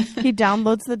 Mm-hmm. He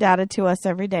downloads the data to us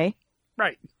every day.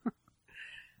 Right.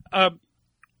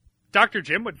 Dr.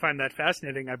 Jim would find that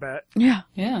fascinating, I bet. Yeah.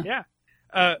 Yeah.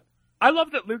 Yeah. I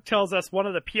love that Luke tells us one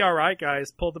of the PRI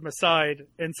guys pulled him aside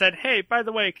and said, "Hey, by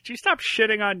the way, could you stop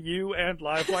shitting on you and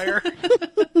Livewire?"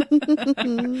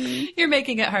 You're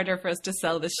making it harder for us to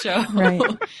sell this show. Right.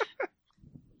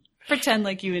 Pretend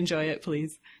like you enjoy it,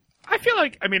 please. I feel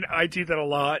like, I do that a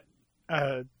lot.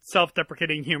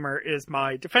 Self-deprecating humor is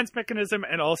my defense mechanism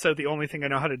and also the only thing I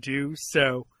know how to do,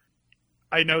 so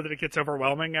I know that it gets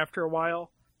overwhelming after a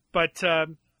while. But,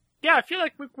 yeah, I feel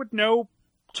like Luke would know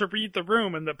to read the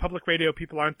room, and the public radio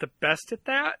people aren't the best at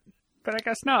that, but I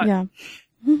guess not. Yeah.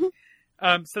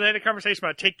 So they had a conversation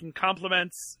about taking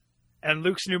compliments, and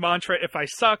Luke's new mantra, if I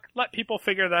suck, let people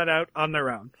figure that out on their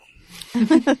own.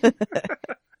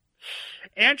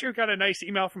 Andrew got a nice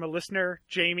email from a listener,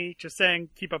 Jamie, just saying,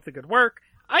 keep up the good work.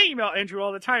 I email Andrew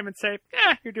all the time and say,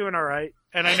 you're doing all right,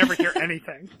 and I never hear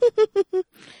anything.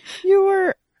 You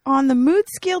were on the mood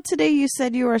scale today, you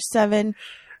said you were 7,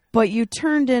 but you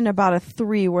turned in about a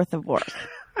 3 worth of work.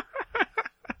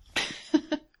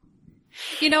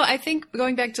 I think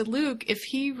going back to Luke, if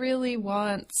he really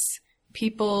wants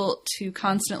people to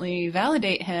constantly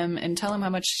validate him and tell him how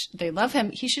much they love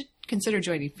him, he should consider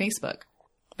joining Facebook.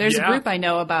 There's a group I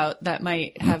know about that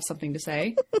might have something to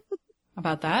say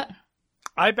about that.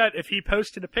 I bet if he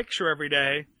posted a picture every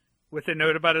day with a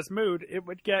note about his mood, it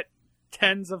would get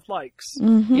tens of likes.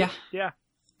 Mm-hmm. Yeah. Yeah.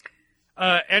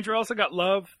 Andrew also got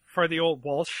love for the old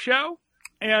Walsh show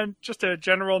and just a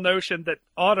general notion that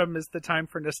autumn is the time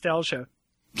for nostalgia.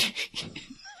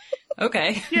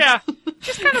 Okay. Yeah.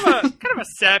 Just kind of a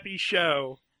sappy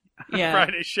show. Yeah.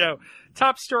 Friday show.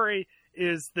 Top story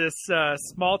is this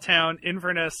small town,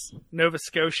 Inverness, Nova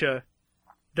Scotia,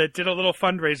 that did a little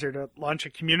fundraiser to launch a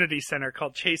community center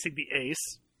called Chasing the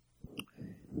Ace.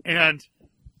 And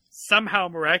somehow,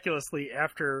 miraculously,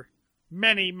 after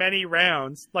many, many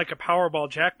rounds, like a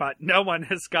Powerball jackpot, no one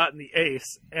has gotten the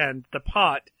ace. And the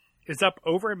pot is up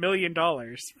over $1 million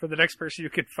for the next person who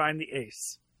could find the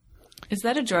ace. Is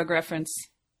that a drug reference?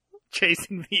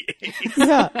 Chasing the ace.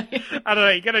 Yeah. I don't know.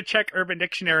 You got to check Urban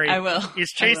Dictionary. I will. Is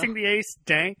chasing the ace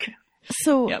dank?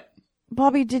 So, Yep.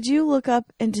 Bobby, did you look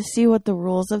up and to see what the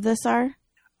rules of this are?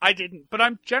 I didn't, but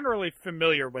I'm generally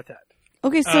familiar with it.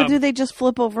 Okay, so do they just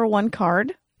flip over one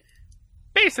card?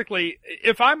 Basically,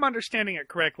 if I'm understanding it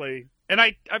correctly, and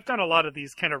I've done a lot of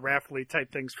these kind of raffle-y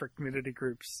type things for community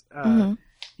groups.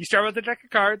 You start with a deck of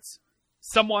cards,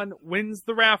 someone wins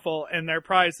the raffle, and their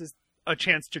prize is a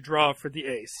chance to draw for the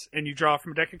ace. And you draw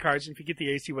from a deck of cards, and if you get the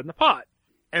ace, you win the pot.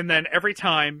 And then every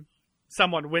time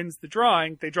someone wins the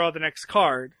drawing, they draw the next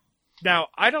card. Now,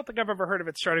 I don't think I've ever heard of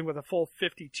it starting with a full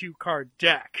 52-card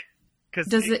deck.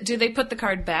 Do they put the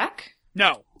card back?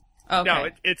 No. Okay.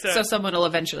 No, so someone will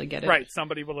eventually get it. Right,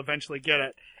 somebody will eventually get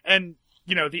it. And,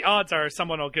 the odds are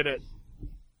someone will get it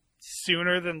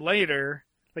sooner than later.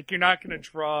 Like, you're not going to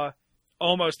draw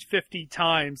almost 50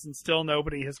 times and still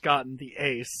nobody has gotten the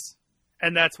ace.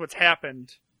 And that's what's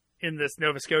happened in this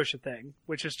Nova Scotia thing,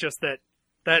 which is just that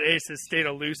ace has stayed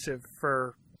elusive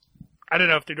for, I don't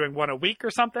know if they're doing one a week or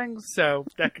something, so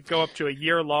that could go up to a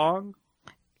year long.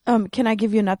 Can I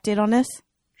give you an update on this?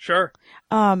 Sure.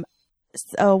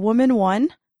 A woman won.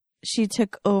 She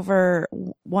took over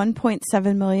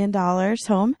 $1.7 million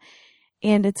home,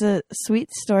 and it's a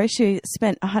sweet story. She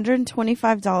spent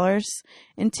 $125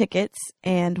 in tickets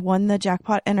and won the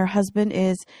jackpot, and her husband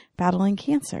is battling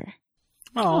cancer.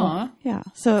 Aw. Yeah,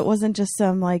 so it wasn't just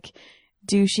some,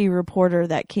 douchey reporter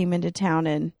that came into town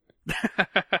and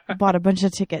bought a bunch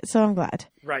of tickets, so I'm glad.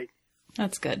 Right.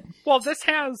 That's good. Well, this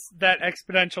has that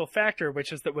exponential factor,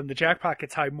 which is that when the jackpot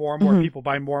gets high, more and more people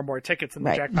buy more and more tickets, and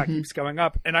the jackpot keeps going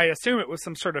up. And I assume it was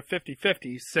some sort of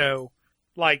 50-50, so,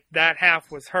 that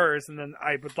half was hers, and then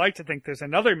I would like to think there's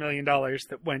another $1 million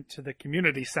that went to the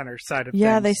community center side of things.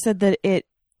 Yeah, they said that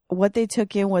what they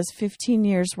took in was 15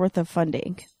 years worth of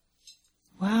funding.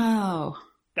 Wow.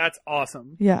 That's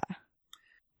awesome. Yeah.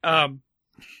 The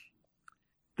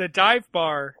dive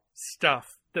bar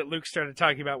stuff that Luke started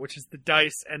talking about, which is the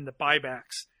dice and the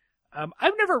buybacks.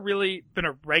 I've never really been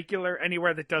a regular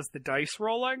anywhere that does the dice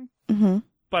rolling,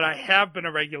 but I have been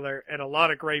a regular at a lot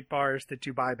of great bars that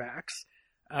do buybacks.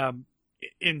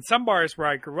 In some bars where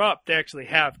I grew up, they actually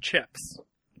have chips.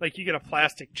 Like, you get a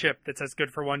plastic chip that says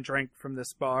good for one drink from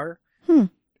this bar. And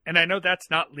I know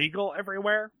that's not legal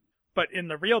everywhere, but in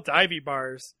the real divey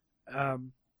bars,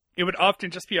 it would often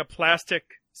just be a plastic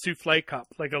souffle cup,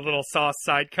 like a little sauce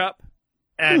side cup.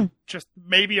 And just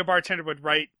maybe a bartender would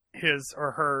write his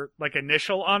or her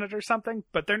initial on it or something,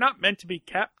 but they're not meant to be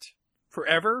kept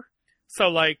forever.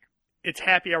 So it's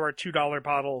happy hour $2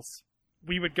 bottles.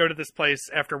 We would go to this place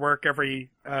after work every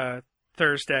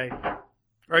Thursday,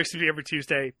 or excuse me, every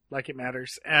Tuesday, like it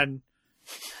matters. And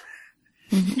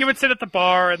you would sit at the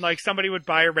bar and like somebody would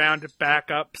buy a round of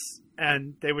backups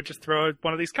and they would just throw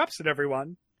one of these cups at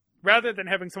everyone. Rather than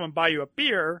having someone buy you a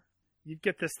beer, you'd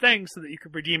get this thing so that you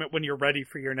could redeem it when you're ready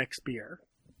for your next beer.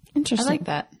 I Interesting. like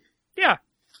that. Yeah.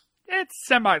 It's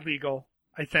semi-legal,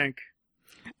 I think.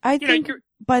 I You know, think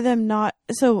by them not...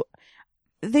 So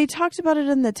they talked about it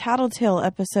in the Tattletale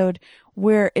episode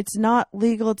where it's not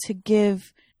legal to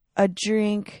give a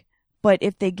drink, but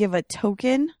if they give a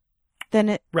token, then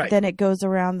it goes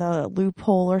around the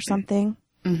loophole or something.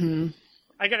 Mm-hmm.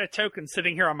 I got a token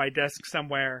sitting here on my desk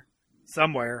somewhere,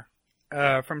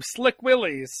 from Slick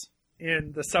Willie's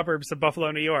in the suburbs of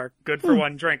Buffalo, New York. Good for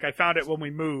one drink. I found it when we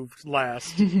moved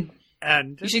last.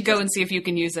 And You should go and see if you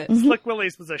can use it. Slick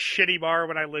Willie's was a shitty bar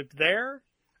when I lived there.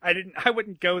 I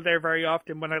wouldn't go there very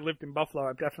often when I lived in Buffalo.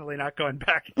 I'm definitely not going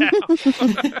back now.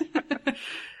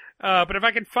 But if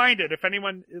I can find it, if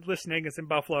anyone listening is in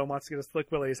Buffalo and wants to go to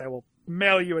Slick Willie's, I will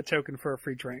mail you a token for a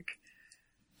free drink.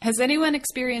 Has anyone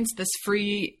experienced this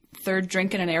free third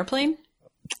drink in an airplane?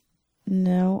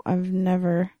 No, I've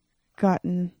never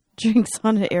gotten drinks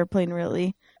on an airplane,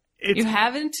 really. You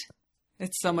haven't?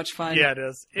 It's so much fun. Yeah, it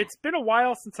is. It's been a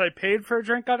while since I paid for a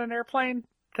drink on an airplane,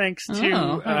 thanks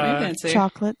to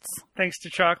chocolates. Thanks to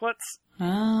chocolates.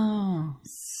 Oh.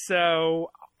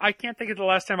 So I can't think of the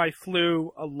last time I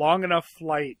flew a long enough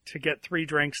flight to get 3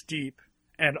 drinks deep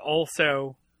and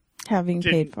also having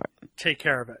paid for it. Take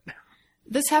care of it.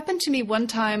 This happened to me one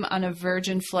time on a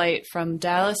Virgin flight from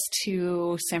Dallas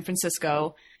to San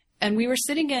Francisco. And we were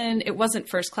sitting in, it wasn't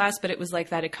first class, but it was like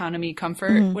that economy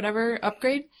comfort, whatever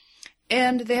upgrade.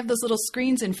 And they have those little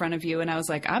screens in front of you. And I was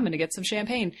like, I'm going to get some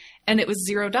champagne. And it was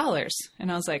 $0.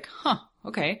 And I was like,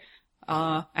 okay.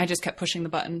 I just kept pushing the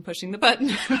button.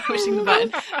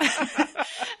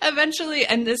 Eventually,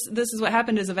 and this is what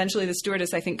happened is eventually the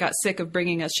stewardess, I think, got sick of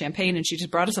bringing us champagne and she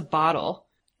just brought us a bottle.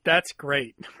 That's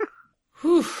great.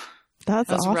 Whew. That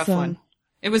was awesome. A rough one.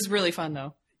 It was really fun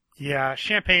though. Yeah,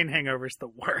 champagne hangover's the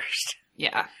worst.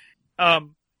 Yeah.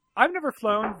 I've never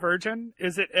flown Virgin.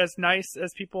 Is it as nice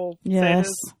as people say it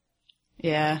is?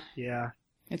 Yeah. Yeah.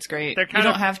 It's great. You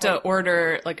don't have to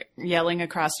order like yelling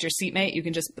across your seatmate. You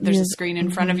can just, there's a screen in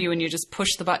front of you and you just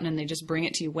push the button and they just bring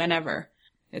it to you whenever.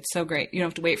 It's so great. You don't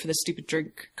have to wait for the stupid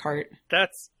drink cart.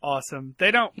 That's awesome.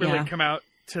 They don't really come out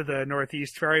to the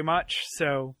Northeast very much,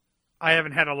 so I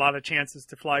haven't had a lot of chances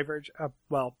to fly Virgin.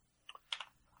 Well,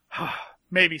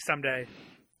 maybe someday.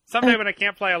 Someday when I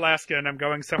can't fly Alaska and I'm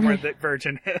going somewhere that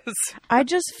Virgin is. I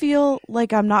just feel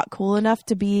like I'm not cool enough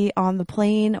to be on the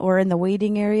plane or in the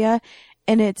waiting area.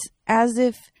 And it's as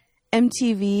if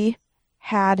MTV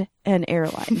had an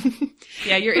airline.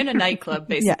 Yeah, you're in a nightclub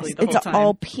basically the whole time. It's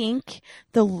all pink.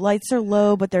 The lights are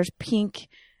low, but there's pink.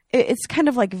 It's kind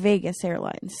of like Vegas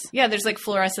Airlines. Yeah, there's like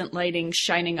fluorescent lighting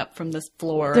shining up from the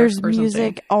floor. There's or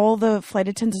music. Something. All the flight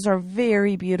attendants are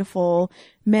very beautiful,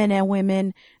 men and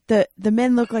women. The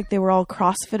men look like they were all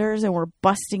CrossFitters and were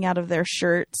busting out of their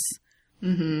shirts.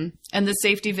 Mm-hmm. And the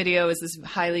safety video is this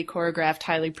highly choreographed,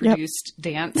 highly produced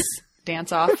dance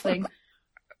off thing.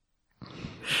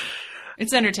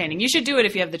 It's entertaining. You should do it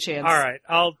if you have the chance. All right,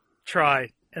 I'll try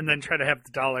and then try to have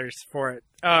the dollars for it.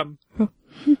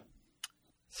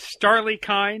 Starley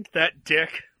Kind, that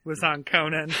dick, was on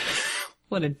Conan.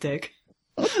 What a dick.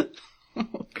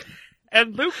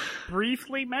 And Luke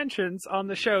briefly mentions on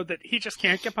the show that he just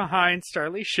can't get behind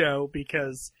Starley's show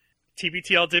because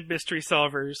TBTL did Mystery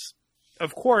Solvers.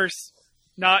 Of course,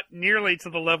 not nearly to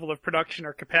the level of production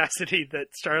or capacity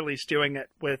that Starley's doing it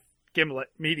with Gimlet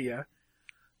Media.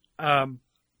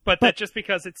 But that just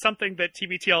because it's something that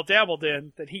TBTL dabbled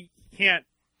in, that he can't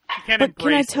embrace. But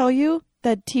can I tell you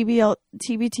that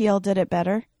TBTL did it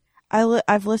better?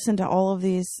 I've listened to all of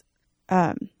these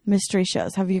mystery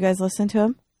shows. Have you guys listened to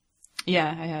them? Yeah,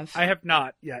 I have. I have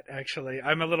not yet, actually.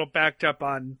 I'm a little backed up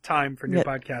on time for new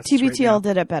podcasts. TBTL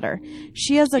did it better.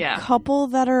 She has a couple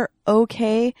that are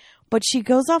okay, but she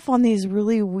goes off on these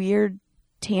really weird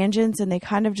tangents and they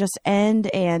kind of just end,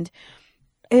 and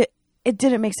it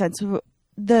didn't make sense.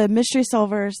 The mystery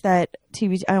solvers that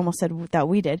I almost said that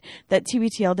we did, that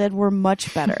TBTL did, were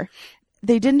much better.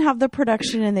 They didn't have the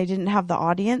production and they didn't have the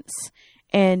audience,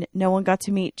 and no one got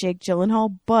to meet Jake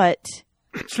Gyllenhaal, but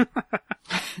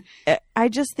I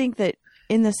just think that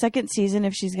in the second season,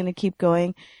 if she's going to keep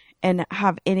going and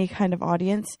have any kind of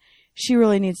audience, she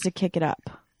really needs to kick it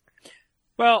up.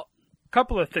 Well, a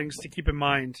couple of things to keep in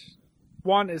mind.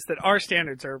 One is that our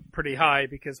standards are pretty high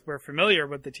because we're familiar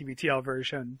with the TBTL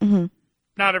version. Mm-hmm.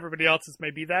 Not everybody else's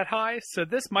may be that high, so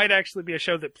this might actually be a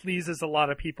show that pleases a lot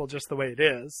of people just the way it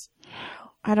is.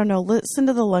 I don't know. Listen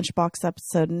to the Lunchbox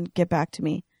episode and get back to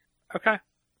me. Okay.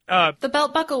 The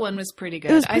belt buckle one was pretty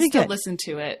good. It was pretty I still good. listen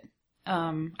to it.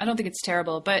 I don't think it's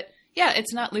terrible, but yeah,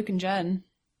 it's not Luke and Jen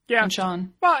Yeah. and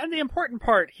Sean. Well, and the important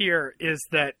part here is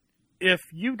that if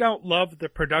you don't love the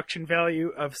production value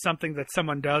of something that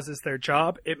someone does as their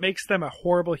job, it makes them a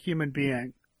horrible human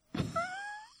being.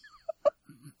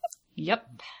 Yep.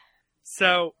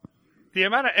 So the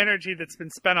amount of energy that's been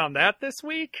spent on that this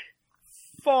week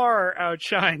far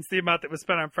outshines the amount that was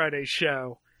spent on Friday's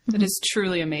show. It is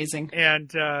truly amazing.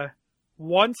 And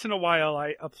once in a while,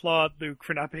 I applaud Luke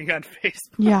for not being on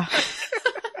Facebook. Yeah.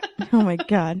 Oh my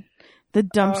God. The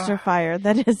dumpster fire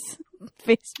that is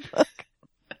Facebook.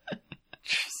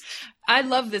 I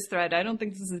love this thread. I don't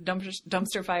think this is a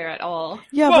dumpster fire at all.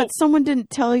 Yeah, Whoa. but someone didn't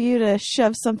tell you to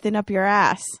shove something up your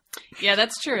ass. Yeah,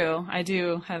 that's true. I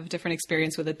do have different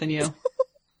experience with it than you.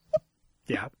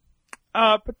 Yeah.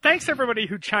 But thanks everybody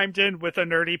who chimed in with a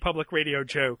nerdy public radio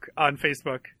joke on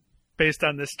Facebook based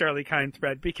on this Starly Kind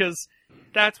thread, because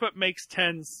that's what makes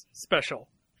Tens special.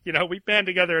 You know, we band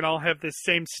together and all have this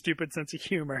same stupid sense of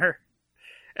humor.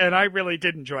 And I really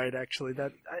did enjoy it, actually.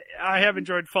 That I have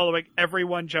enjoyed following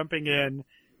everyone jumping in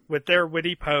with their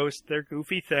witty post, their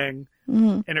goofy thing.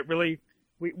 Mm-hmm. And it really,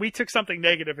 we took something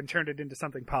negative and turned it into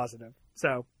something positive.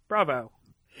 So, bravo.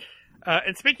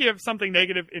 And speaking of something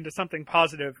negative into something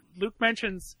positive, Luke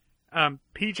mentions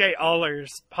PJ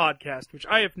Aller's podcast, which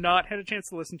I have not had a chance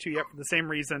to listen to yet for the same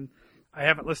reason I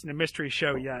haven't listened to Mystery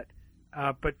Show yet.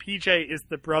 But PJ is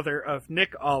the brother of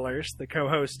Nick Allers, the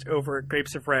co-host over at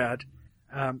Grapes of Rad.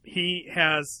 He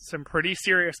has some pretty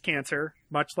serious cancer,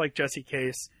 much like Jesse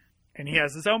Case, and he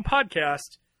has his own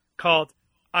podcast called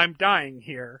I'm Dying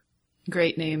Here.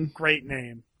 Great name. Great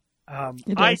name.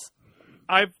 It is.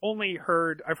 I've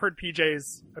heard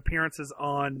PJ's appearances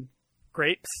on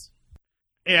Grapes,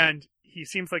 and he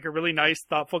seems like a really nice,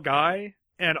 thoughtful guy,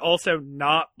 and also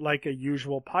not like a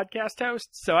usual podcast host,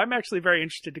 so I'm actually very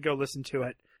interested to go listen to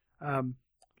it.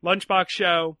 Lunchbox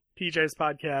Show, PJ's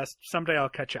podcast, someday I'll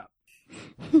catch up.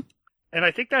 And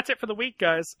I think that's it for the week,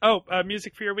 guys. Oh,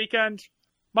 music for your weekend,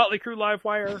 Motley Crue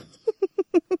Livewire.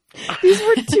 These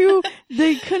were two,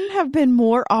 they couldn't have been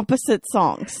more opposite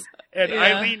songs. And Yeah.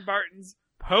 Eileen Martin's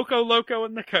Poco Loco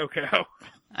and the Coco.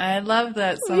 I love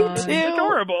that Me song. too. It's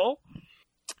adorable.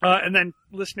 And then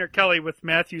listener Kelly with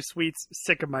Matthew Sweet's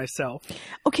Sick of Myself.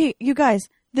 Okay, you guys,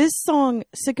 this song,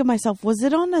 Sick of Myself, was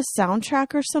it on a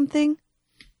soundtrack or something?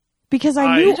 Because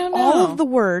I knew don't all know. of the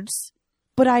words,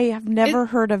 but I have never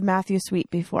heard of Matthew Sweet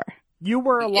before. You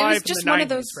were It alive was just in the one 90s, of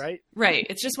those, right? Right.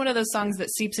 It's just one of those songs that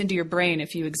seeps into your brain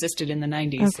if you existed in the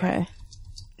 90s. Okay.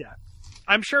 Yeah.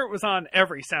 I'm sure it was on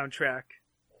every soundtrack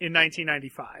in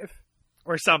 1995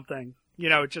 or something. You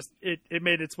know, it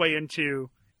made its way into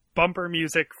bumper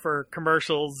music for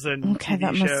commercials and Okay, TV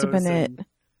that must have shows, been and it.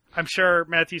 I'm sure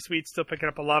Matthew Sweet's still picking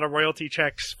up a lot of royalty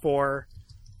checks for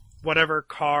whatever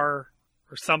car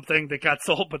or something that got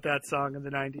sold with that song in the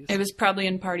 90s. It was probably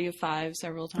in Party of Five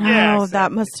several times. Yeah, Oh, exactly.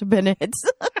 that must have been it.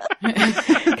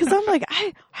 Because I'm like,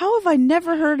 how have I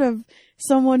never heard of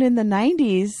someone in the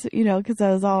 90s, you know, because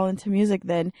I was all into music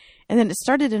then. And then it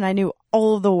started and I knew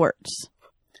all of the words.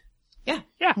 Yeah.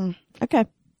 Yeah. Okay.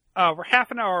 We're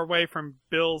half an hour away from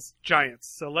Bill's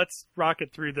Giants, so let's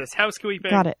rocket through this housekeeping.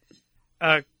 Got it.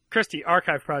 Christy,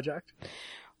 Archive Project.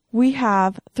 We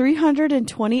have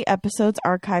 320 episodes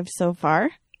archived so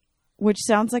far, which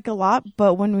sounds like a lot,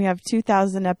 but when we have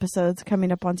 2,000 episodes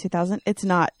coming up on 2,000, it's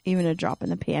not even a drop in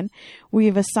the pan.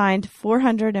 We've assigned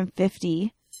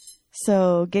 450,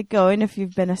 so get going if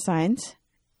you've been assigned.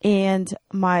 And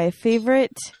my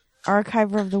favorite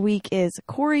archiver of the week is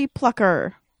Corey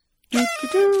Plucker.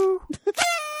 Do-do-do.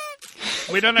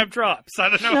 We don't have drops. I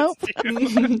don't know Nope. what to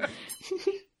do.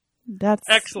 That's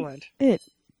Excellent. it.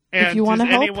 And you wanna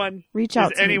does help, anyone, reach is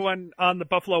out to me. anyone on the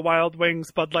Buffalo Wild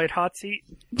Wings Bud Light hot seat?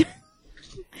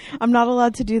 I'm not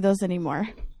allowed to do those anymore.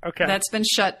 Okay. That's been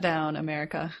shut down,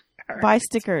 America. Buy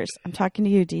stickers. I'm talking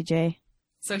to you, DJ.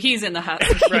 So he's in the hot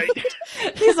seat. right.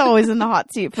 He's always in the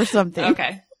hot seat for something.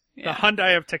 Okay. The Yeah.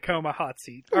 Hyundai of Tacoma hot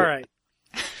seat. All right.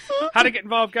 How to get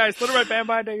involved, guys.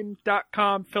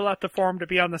 LittleRedBandBinding.com. Fill out the form to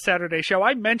be on the Saturday show.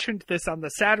 I mentioned this on the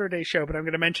Saturday show, but I'm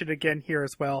going to mention it again here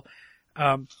as well.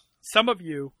 Some of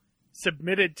you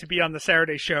submitted to be on the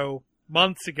Saturday show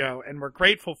months ago, and we're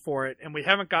grateful for it, and we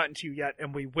haven't gotten to you yet,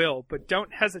 and we will. But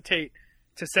don't hesitate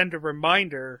to send a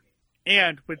reminder.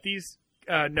 And with these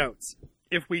notes,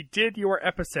 if we did your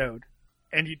episode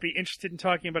and you'd be interested in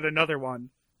talking about another one,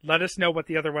 let us know what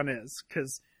the other one is,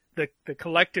 because the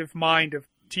collective mind of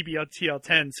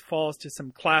TBLTL10s falls to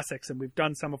some classics, and we've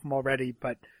done some of them already,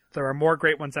 but there are more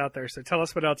great ones out there, so tell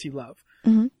us what else you love.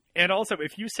 Mhm. And also,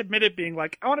 if you submitted being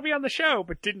like, I want to be on the show,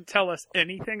 but didn't tell us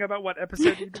anything about what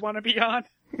episode you'd want to be on,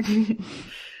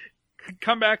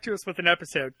 come back to us with an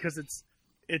episode, because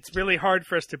it's really hard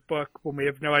for us to book when we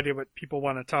have no idea what people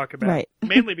want to talk about. Right.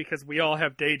 Mainly because we all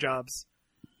have day jobs,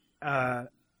 and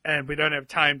we don't have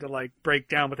time to like break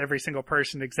down with every single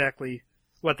person exactly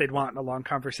what they'd want in a long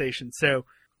conversation. So,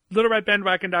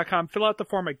 LittleRedBandwagon.com. Fill out the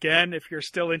form again if you're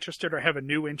still interested or have a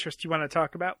new interest you want to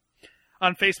talk about.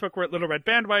 On Facebook, we're at Little Red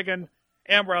Bandwagon,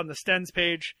 and we're on the Stens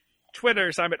page.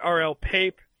 Twitter's, I'm at RL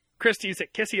Pape. Christie's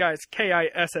at Kissy Eyes,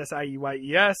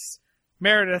 KISSIEYES.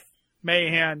 Meredith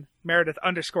Mahan, Meredith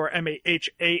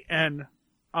 _MAHAN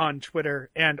on Twitter,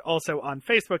 and also on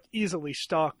Facebook, easily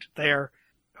stalked there.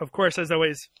 Of course, as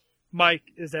always,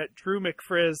 Mike is at Drew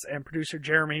McFrizz, and producer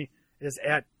Jeremy is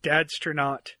at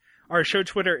Dadstronaut. Our show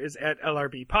Twitter is at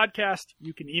LRB Podcast.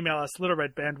 You can email us,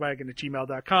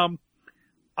 littleredbandwagon@gmail.com.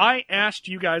 I asked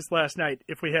you guys last night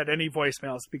if we had any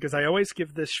voicemails, because I always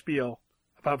give this spiel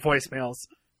about voicemails,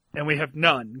 and we have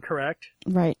none, correct?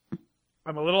 Right.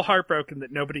 I'm a little heartbroken that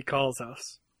nobody calls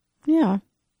us. Yeah.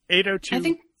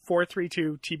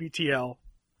 802-432-TBTL.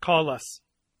 Call us.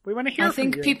 We want to hear from you.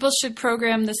 I think people should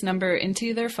program this number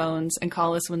into their phones and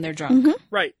call us when they're drunk.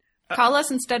 Right. Call us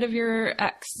instead of your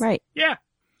ex. Right. Yeah.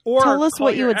 Or tell us call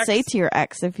what you your would ex, say to your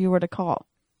ex if you were to call.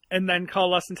 and then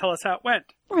call us and tell us how it went.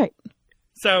 Right.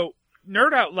 So,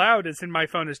 Nerd Out Loud is in my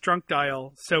phone as Drunk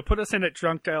Dial, so put us in at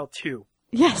Drunk Dial 2.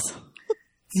 Yes.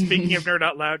 Speaking of Nerd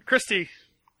Out Loud, Christy,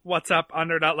 what's up on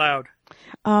Nerd Out Loud?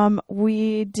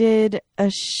 We did a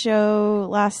show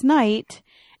last night,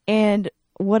 and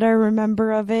what I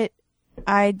remember of it,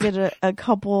 I did a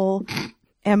couple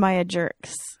Am I a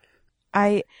Jerks.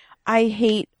 I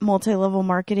hate multi-level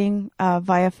marketing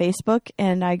via Facebook,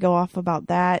 and I go off about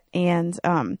that and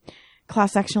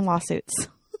class action lawsuits.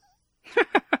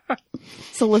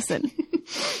 So listen.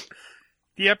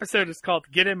 The episode is called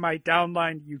Get in My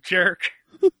Downline, You Jerk.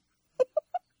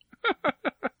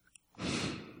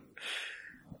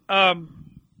 And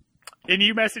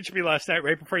you messaged me last night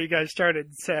right before you guys started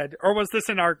and said, or was this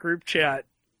in our group chat?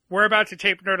 We're about to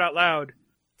tape Nerd Out Loud.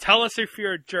 Tell us if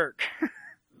you're a jerk.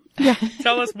 Yeah.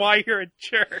 Tell us why you're a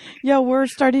jerk. Yeah, we're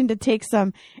starting to take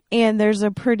some, and there's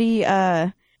a pretty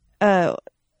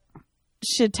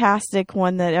shitastic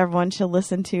one that everyone should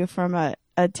listen to from a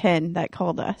 10 that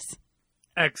called us.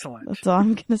 Excellent. That's all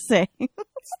I'm going to say.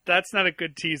 That's not a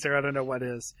good teaser. I don't know what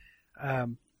is.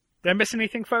 Did I miss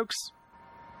anything, folks?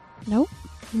 Nope.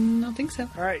 I don't think so.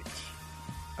 All right.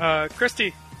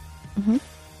 Christy. Mm-hmm.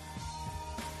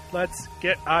 Let's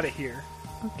get out of here.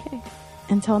 Okay.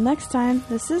 Until next time,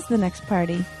 this is The Next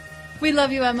Party. We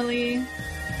love you, Emily.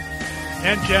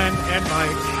 And Jen and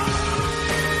Mike.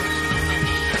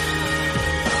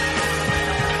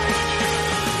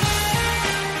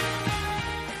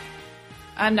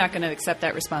 I'm not going to accept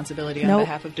that responsibility on Nope.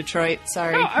 behalf of Detroit.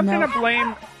 Sorry. No, I'm No. going to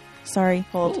blame... Sorry,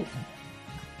 hold. Ooh.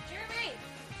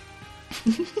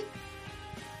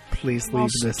 Please I'm all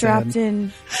strapped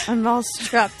in. I'm all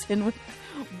strapped in with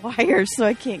wires so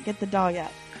I can't get the dog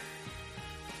out.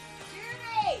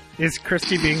 Is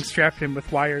Christy being strapped in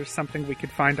with wires something we could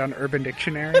find on Urban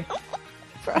Dictionary?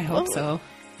 I hope so.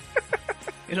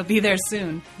 It'll be there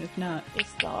soon, if not.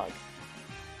 This dog.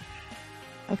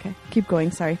 Okay, keep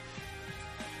going. Sorry.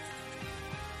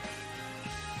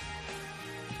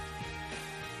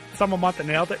 Someone want the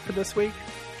Nailed It for this week?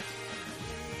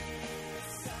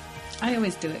 I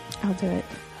always do it. I'll do it.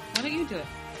 Why don't you do it?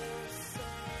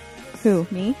 Who?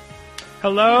 Me?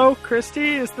 Hello,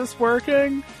 Christy? Is this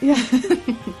working? Yeah.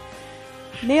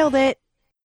 Nailed it.